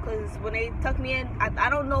 So, because when they tucked me in, I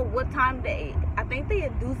don't know what time I think they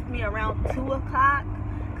induced me around 2 o'clock.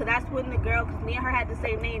 Because that's when the girl, because me and her had the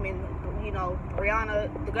same name. And, you know, Brianna,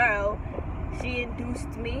 the girl, she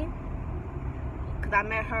induced me. Because I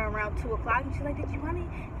met her around 2 o'clock. And she's like, did you want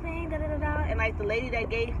anything? Da, da, da, da. And, like, the lady that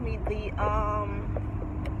gave me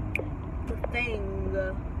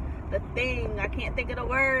the thing, I can't think of the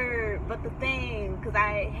word, but the thing, because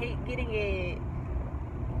I hate getting it.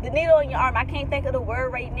 The needle in your arm, I can't think of the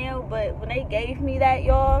word right now, but when they gave me that,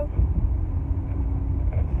 y'all,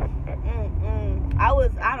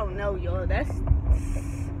 I don't know, y'all. That's,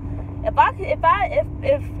 if I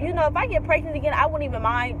get pregnant again, I wouldn't even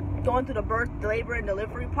mind going through the birth, labor, and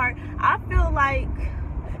delivery part. I feel like,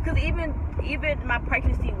 because even my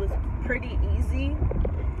pregnancy was pretty easy.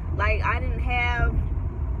 Like, I didn't have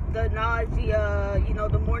the nausea, you know,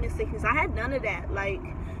 the morning sickness. I had none of that. Like,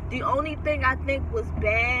 the only thing I think was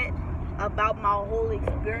bad about my whole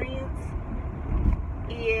experience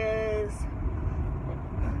is,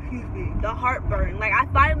 the heartburn. Like, I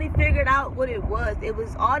finally figured out what it was. It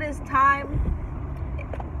was all this time,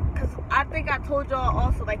 because I think I told y'all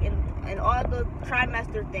also, like, in all the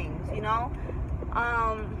trimester things, you know,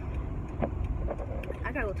 I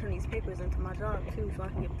gotta go turn these papers into my job too, so I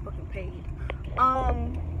can get fucking paid.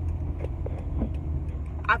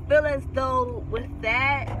 I feel as though with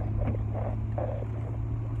that,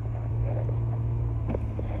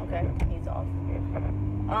 okay, he's off.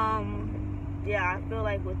 Yeah, I feel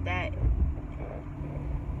like with that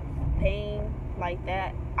pain like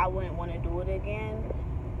that, I wouldn't want to do it again.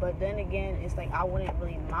 But then again, it's like I wouldn't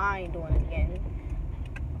really mind doing it again.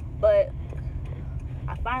 But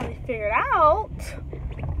I finally figured out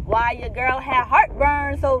why your girl had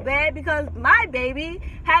heartburn so bad, because my baby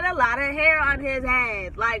had a lot of hair on his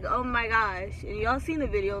head. Like, oh my gosh. And y'all seen the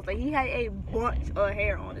videos, like, he had a bunch of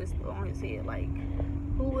hair on his head. Like,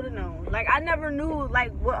 who would have known? Like, I never knew,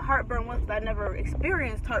 like, what heartburn was, because I never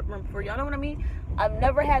experienced heartburn before. Y'all know what I mean? I've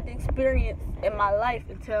never had the experience in my life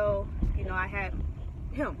until, you know, I had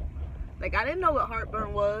him. Like, I didn't know what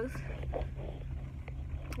heartburn was.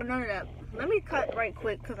 None of that. Let me cut right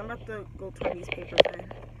quick, because I'm about to go turn these papers in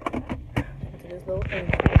into this little thing.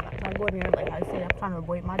 I'm going there, like I said, I'm trying to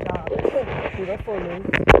avoid my job. Do the full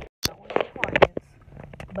loop. Not one of the clients.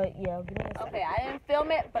 But yeah, give me a second. Okay, I didn't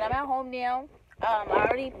film it, but I'm at home now. I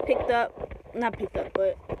already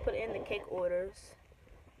but put in the cake orders.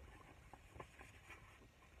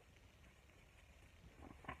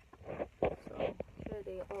 So here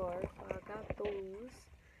they are. So I got those.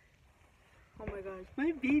 Oh my gosh,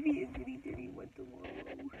 my baby is really dirty with tomorrow.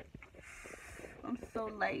 I'm so,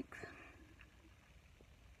 like,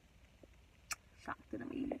 shocked and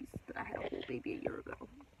amazed that I had a whole baby a year ago.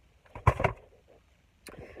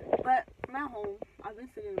 But I'm at home. I've been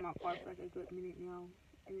sitting in my car for like a good minute now.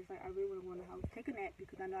 And it's like, I really want to go in the house, take a nap,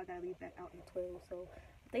 because I know I gotta leave back out at 12. So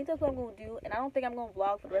I think that's what I'm gonna do. And I don't think I'm gonna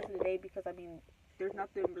vlog for the rest of the day, because I mean, there's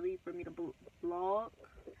nothing really for me to vlog.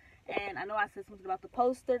 And I know I said something about the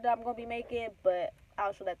poster that I'm gonna be making, but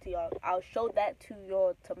I'll show that to y'all. I'll show that to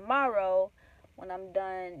y'all tomorrow when I'm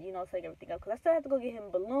done, you know, setting everything up. Because I still have to go get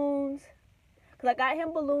him balloons. Because I got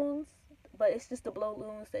him balloons, but it's just the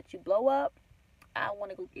balloons that you blow up. I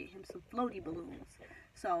want to go get him some floaty balloons.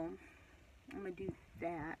 So I'm going to do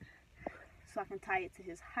that. So I can tie it to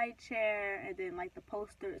his high chair. And then, like, the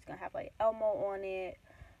poster, it's going to have, like, Elmo on it.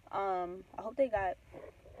 I hope they got...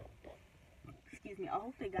 I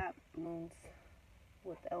hope they got balloons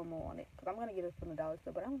with Elmo on it, because I'm going to get it from the dollar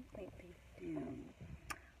store, but I don't think they do.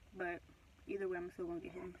 But either way, I'm still going to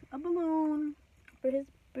get him a balloon for his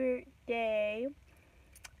birthday.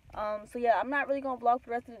 So yeah, I'm not really going to vlog for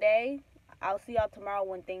the rest of the day. I'll see y'all tomorrow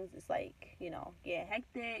when things is, like, you know, get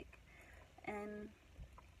hectic. And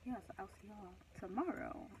yeah, so I'll see y'all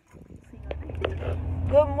tomorrow. See y'all later.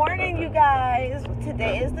 Good morning, you guys.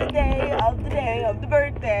 Today is the day of the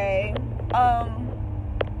birthday.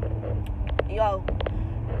 Yo,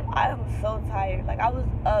 I am so tired. Like, I was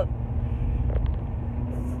up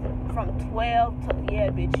from 12 to, yeah,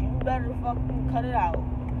 bitch, you better fucking cut it out.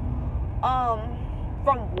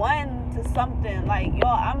 From 1 to something. Like, yo,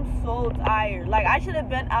 I'm so tired. Like, I should have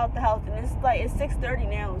been out the house, and it's 6:30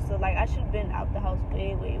 now, so, like, I should have been out the house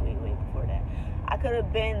way before that. I could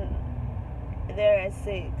have been there at 6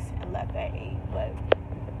 and left at 8, but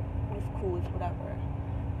it's cool, it's whatever.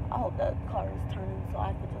 I hope that car is turning so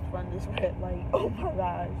I can just run this red light. Oh my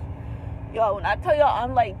gosh. Yo, when I tell y'all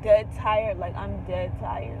I'm, like, dead tired, like, I'm dead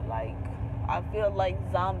tired. Like, I feel like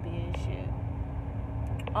zombie and shit.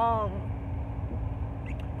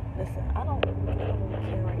 Listen, I don't really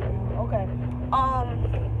care right now. Okay.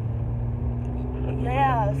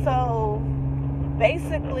 Yeah, so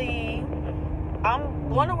basically I'm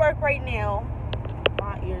going to work right now.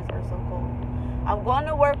 My ears are so cold. I'm going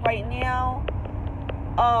to work right now.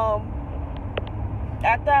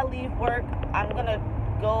 After I leave work, I'm gonna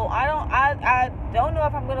go. I don't know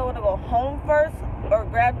if I'm gonna want to go home first or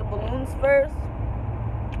grab the balloons first,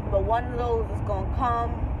 but one of those is gonna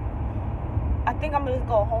come. I think I'm gonna just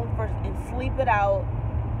go home first and sleep it out,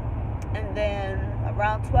 and then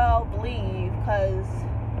around 12 leave, because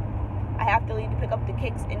I have to leave to pick up the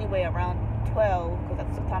cakes anyway around 12, because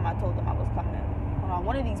that's the time I told them I was coming. Hold on,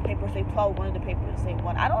 one of these papers say 12, one of the papers say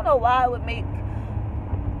 1. I don't know why I would make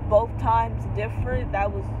both times different.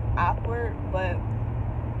 That was awkward, but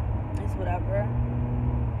it's whatever.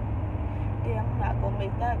 Damn, I'm not gonna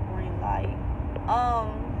make that green light.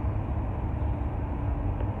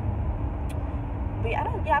 But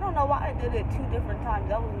I don't know why I did it 2 different times.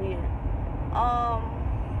 That was weird.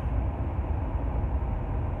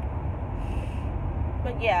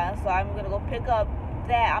 But yeah, so I'm gonna go pick up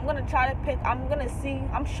that. I'm gonna see.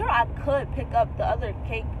 I'm sure I could pick up the other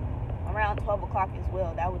cake around 12 o'clock as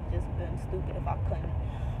well. That would just been stupid if I couldn't.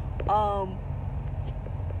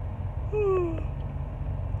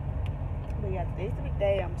 But yeah, today's the big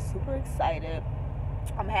day. I'm super excited.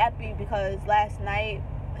 I'm happy because last night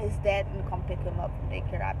his dad didn't come pick him up from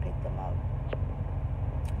daycare. I picked him up.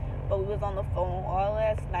 But we was on the phone all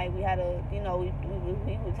last night. We had we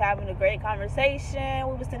was having a great conversation.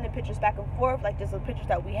 We was sending pictures back and forth, like just the pictures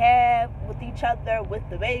that we have with each other, with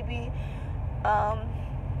the baby.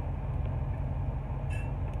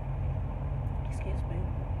 Excuse me.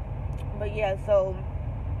 But yeah, so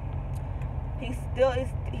he's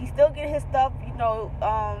still getting his stuff,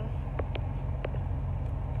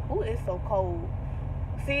 Ooh, it's so cold.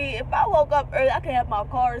 See, if I woke up early, I could have my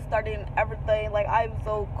car started and everything. Like, I'm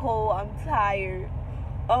so cold, I'm tired.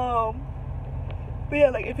 But yeah,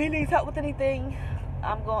 like if he needs help with anything,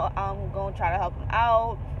 I'm gonna try to help him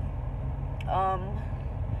out.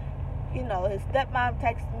 His stepmom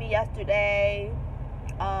texted me yesterday.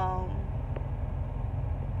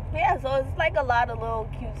 Yeah, so it's like a lot of little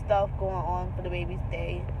cute stuff going on for the baby's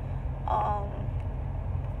day.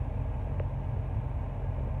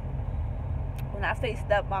 When I say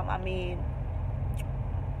stepmom, I mean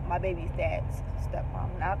my baby's dad's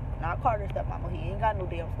stepmom, not Karter's stepmom. He ain't got no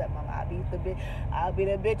damn stepmom. I'll be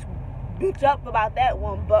the bitch up about that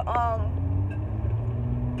one. But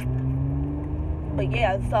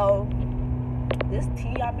yeah, so this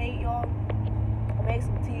tea I made, y'all. I made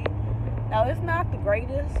some tea. Now it's not the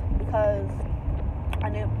greatest because I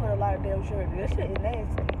didn't put a lot of damn sugar in it. This shit is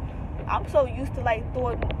nasty. I'm so used to like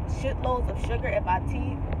throwing shitloads of sugar in my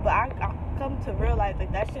tea, but I come to realize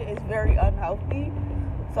like that shit is very unhealthy.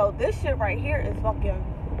 So this shit right here is fucking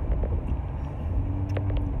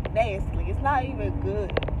nasty. It's not even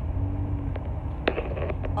good.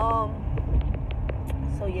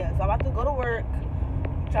 So yeah, so I'm about to go to work,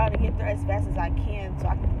 try to get there as fast as I can so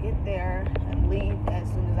I can get there and leave as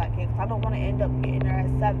soon as I can, because I don't want to end up getting there at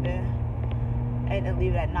 7 and then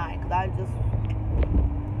leave at 9, because I just,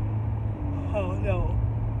 oh no.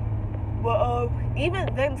 But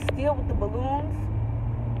even then, still with the balloons,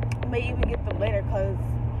 I may even get them later, because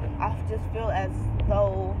I just feel as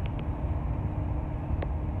though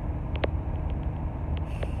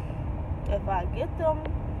if I get them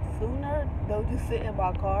sooner, they'll just sit in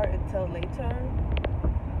my car until later.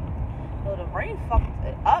 So the rain fucked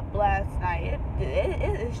it up last night.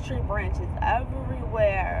 It is tree branches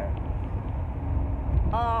everywhere.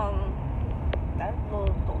 That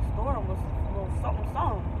little storm was a little something.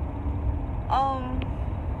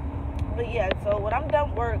 But yeah, so when I'm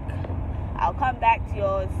done work, I'll come back to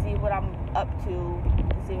y'all and see what I'm up to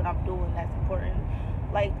and see what I'm doing that's important.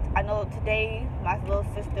 Like, I know today my little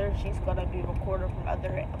sister, she's gonna be recording from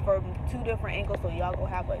 2 different angles, so y'all gonna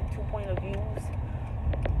have like 2 point of views,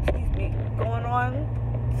 going on,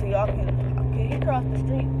 so y'all can you cross the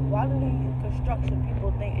street. Why do these construction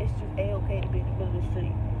people think it's just a-okay to be in the middle of the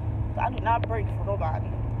street? So I do not break for nobody.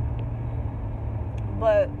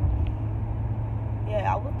 But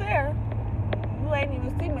yeah, I was there. You ain't even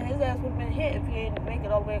see me. His ass would have been hit if he didn't make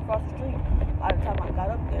it all the way across the street. By the time I got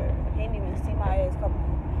up there, he didn't even see my ass coming.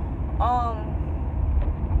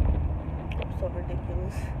 So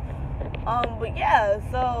ridiculous. But yeah,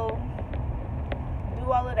 so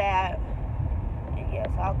do all of that, and yeah,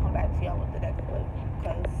 so I'll come back to y'all with the next clip,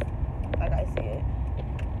 because like I said,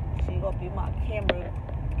 she gonna be my camera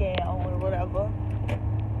gal or whatever.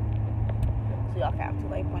 So y'all can have two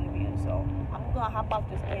point of view. So I'm gonna hop off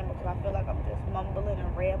this camera because I feel like I'm just mumbling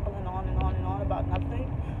and rambling on and on and on about nothing.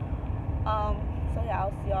 So yeah,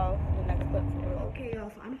 I'll see y'all in the next clip for real. Okay, y'all,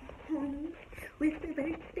 so I'm home with the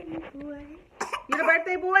birthday boy. You the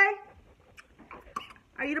birthday boy?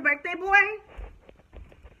 Are you the birthday boy?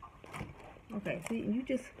 Okay, see, you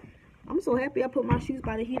just, I'm so happy I put my shoes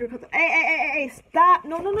by the heater because, hey, stop.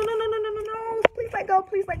 No. Please let go,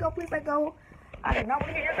 please let go, please let go. I do not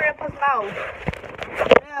want to hear your grandpa's mouth.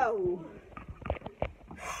 No.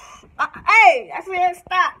 Hey, I said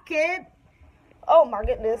stop, kid. Oh my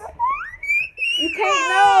goodness. You can't,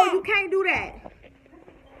 no, you can't do that.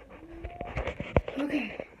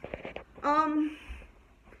 Okay.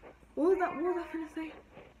 What was I finna say?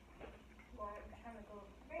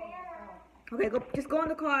 Okay, just go in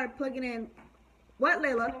the car, plug it in. What,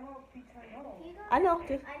 Layla? I know.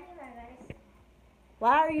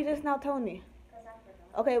 Why are you just now telling me?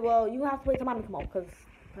 Okay, well, you have to wait till mommy come home, because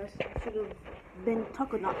I should have been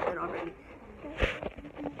talking about that already.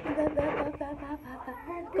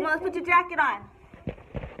 Come on, let's put your jacket on.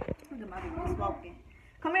 Look at my baby smoking.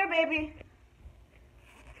 Come here, baby.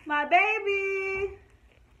 My baby.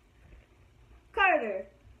 Carter.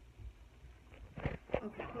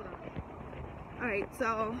 Okay, hold on. Alright,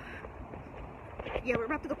 so, yeah, we're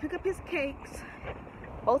about to go pick up his cakes.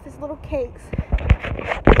 Both his little cakes.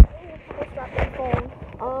 Let's drop my phone.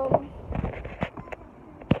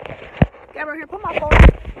 Gabriel, here, put my phone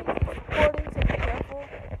recording, so be careful.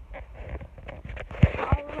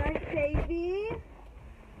 Alright, baby.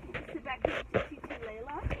 Sit back here with Titi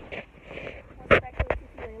Layla. Sit back here with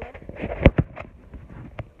Titi Layla.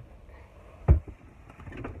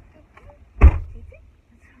 Titi?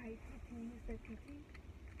 That's right, Titi. You said Titi.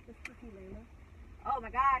 That's Titi Layla. Oh my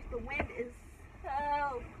gosh, the wind is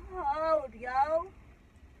so cold, yo.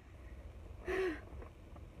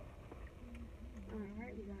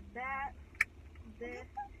 Alright, we got that. This.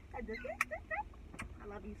 I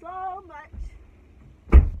love you so much.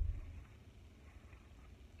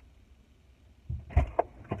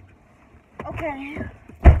 Okay.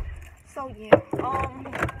 So yeah.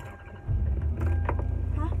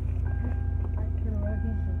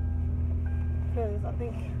 Cause I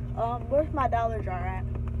think where's my dollar jar at?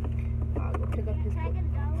 I'll go pick up his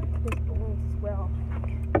balloons as well.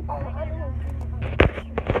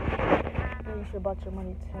 You should have bought your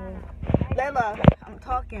money too. Layla, I'm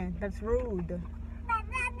talking. That's rude.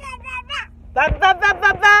 Ba.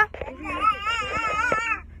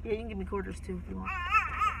 Yeah, you can give me quarters too if you want.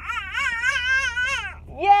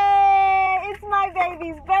 Yay! It's my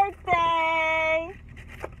baby's birthday!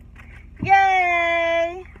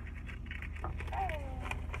 Yay!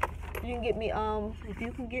 You can get me, if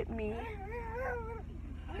you can get me,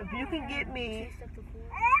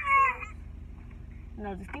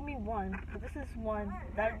 no, just give me one, because this is one,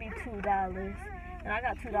 that'd be $2, and I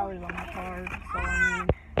got $2 on my card, so I mean,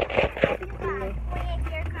 that'd be cool.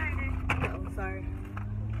 Oh, sorry.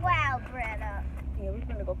 Wow, Greta. Yeah, we're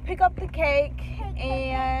gonna go pick up the cake,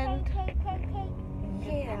 and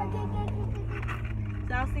yeah.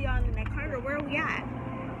 So I'll see y'all in the next Carter. Where are we at?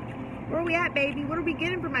 Where are we at, baby? What are we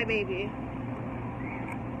getting for my baby?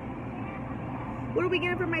 What are we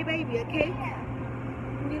getting for my baby? A cake?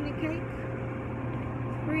 We're getting a cake?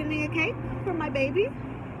 We're getting a cake for my baby?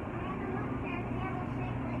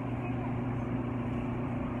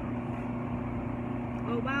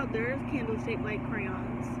 Oh wow, there's candles shaped like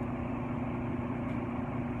crayons.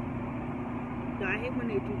 I hate when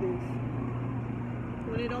they do this.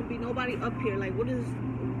 When there don't be nobody up here. Like, what?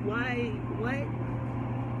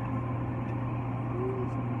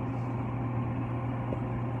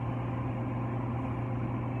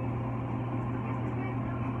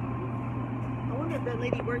 I wonder if that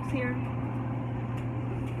lady works here.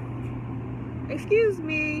 Excuse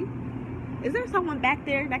me. Is there someone back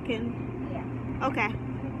there that can... Yeah. Okay.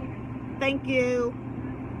 Thank you.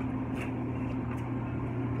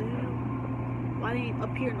 Why they ain't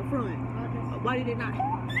up here in the front? Why did they not?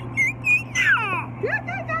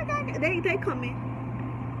 They coming.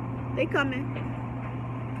 They coming.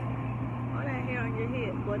 All that hair on your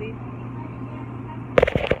head, buddy.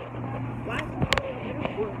 Why is it all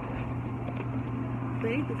beautiful? But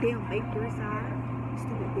ain't the damn bakery side,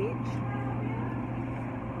 stupid bitch.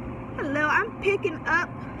 Hello, I'm picking up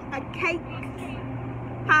a cake.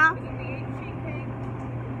 Huh?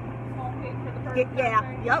 Yeah,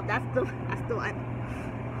 yep, that's the one.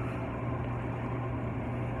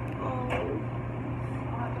 Oh.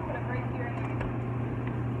 I'll have to put it right here.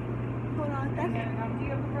 Hold on, that's... do you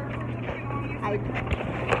have the birth certificate on you? I do.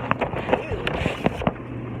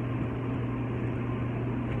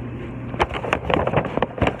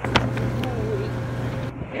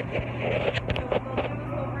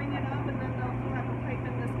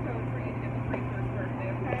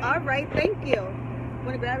 right, thank you.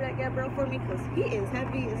 Want to grab that Gabriel for me? Because he is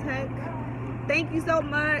heavy as heck. Thank you so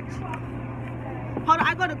much. Hold on,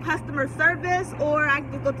 I go to customer service or I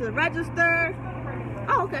can go to the register.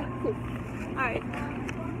 Oh, okay, cool. All right.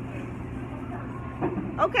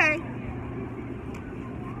 Okay.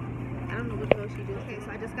 I don't know what else she just said,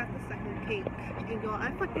 so I just got the second cake. And y'all,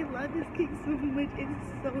 I fucking love this cake so much. It's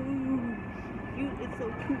so cute. It's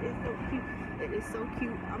so cute. It's so cute. It is so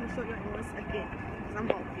cute. I'm gonna show you in 1 second because I'm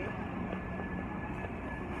walking.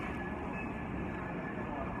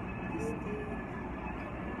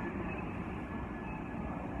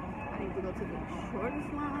 I need to go to the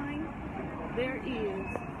shortest line. There is.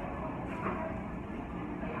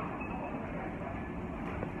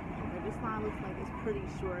 Okay, this line looks like it's pretty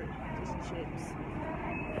short. Just chips.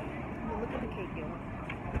 But look at the cake, y'all.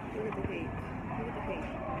 Look at the cake. Look at the cake.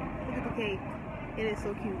 Look at the cake. It is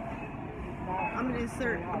so cute. I'm gonna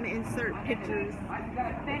insert pictures.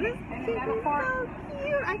 This cake is so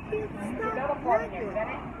cute. I can't stop laughing.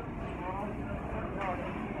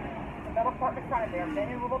 The metal part in front of there,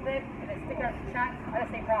 bend it a little bit, and then stick it out the shot. I had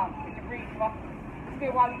the same problem. If you breathe, well, it's been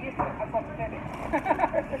a while you used to it. I'm supposed to fit it.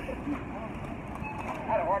 I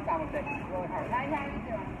had a hard time with it. It's really hard. How you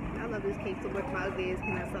doing? I love this cake so much. My ugly is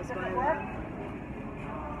cannot stop smiling.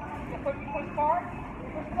 You push forward?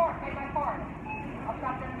 Push forward. Make my card. I'll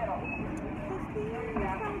stop in the middle.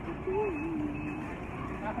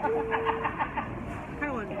 I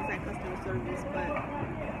don't want to use that customer service, but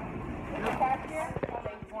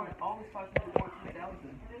Always customers want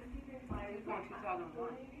 2000.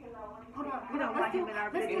 hold on, we don't want him in our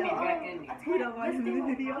video. We don't want him in the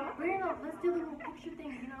video. Let's do the little picture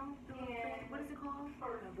thing, you know? The little thing. What is it called?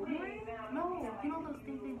 No, you know those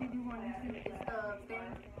things they do on YouTube? It's the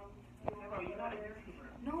thing.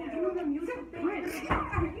 No, you know the music thing?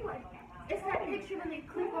 It's that picture when they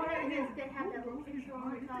click on it and they have that little picture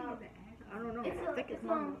on top. I don't know. I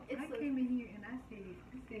came in here and I said,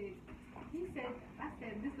 I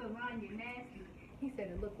said, this is line you're nasty. He said,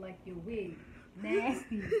 it looked like your wig.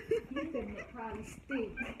 Nasty. He said, it probably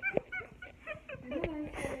stink. And then I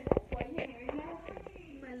said, that's why your hair is nasty.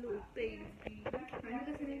 My little baby. Are you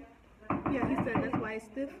listening? Yeah, he said that's why it's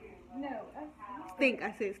stiff. No. Stink,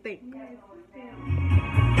 I said stink. Yes,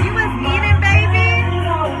 You was eating, baby?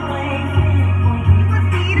 You was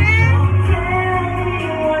eating?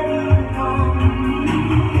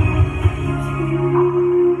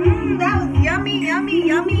 That was yummy, yummy,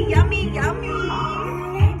 yummy, yummy, yummy.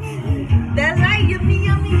 That's right, yummy,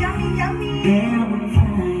 yummy, yummy, yummy.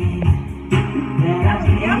 That was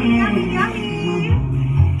yummy, yummy, yummy.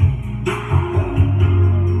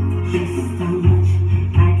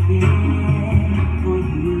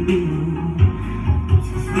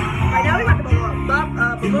 Right now we about to blow up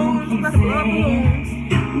balloons. We about to blow up balloons.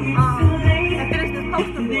 And finish this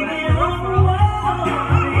poster board.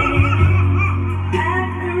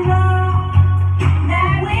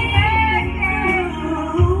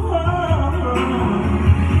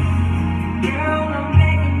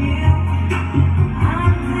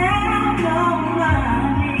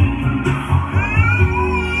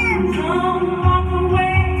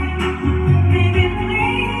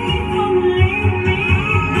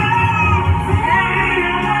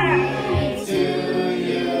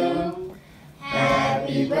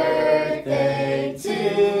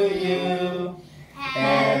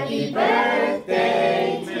 Happy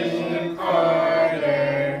birthday to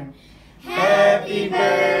Carter. Happy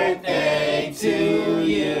birthday to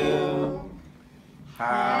you.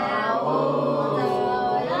 How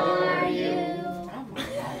old are you?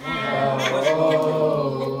 How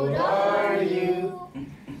old are you?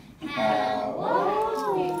 How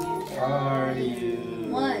old are you?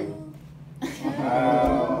 1.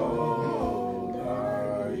 How old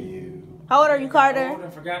are you? How old are you, Carter? I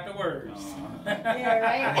forgot the words. Yeah,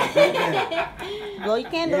 right? Blow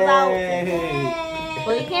your candle out. Yay.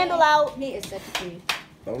 Blow your candle out. He is such a cutie.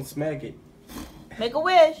 Don't smack it. Make a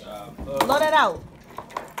wish. Blow that out.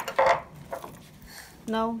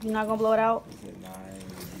 No, you're not gonna blow it out?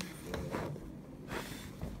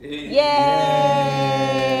 Yay!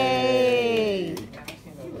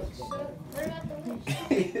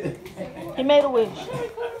 He made a wish.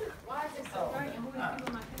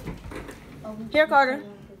 Here, Carter.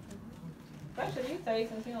 What should you say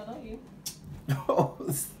since he don't know you?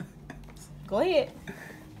 Go ahead.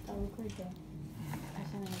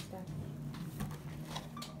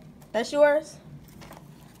 That's yours?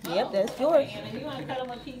 Yep, that's yours. And then you want to cut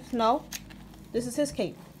him a piece? No, this is his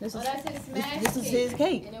cake. This is that's his smash this is his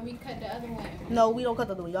cake. And then we cut the other one. No, we don't cut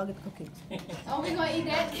the other one. Y'all get the cupcakes. Oh, we gonna eat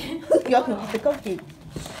that? Y'all can eat the cupcake.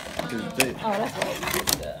 Oh, Oh, that's right.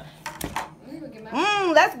 gonna get my.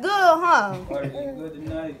 That's good, huh? Are you good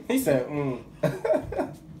tonight? He said, He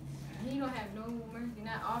don't have no mercy,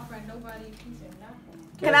 not offering nobody a piece of nothing.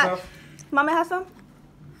 Can I? Mama have some?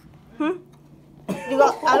 You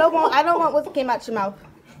go. I don't want what came out your mouth.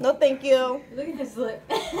 No, thank you. Look at this lip.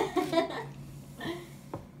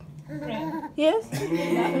 Yes.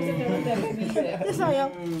 Yes, I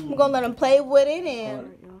am. I'm gonna let him play with it and.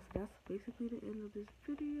 Alright, y'all. So that's basically the end of this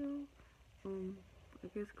video. I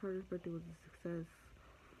guess Carter's birthday was a success.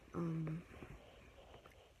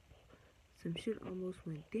 Some shit almost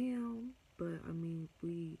went down, but I mean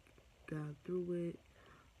we got through it.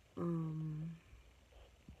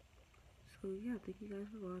 So yeah, thank you guys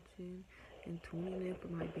for watching and tuning in for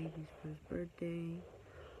my baby's first birthday.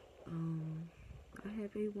 I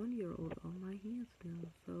have a 1-year-old on my hands now,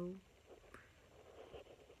 so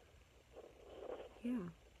yeah.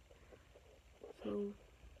 So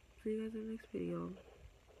see you guys in the next video.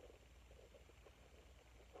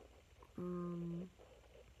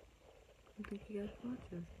 Thank you guys for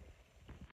watching.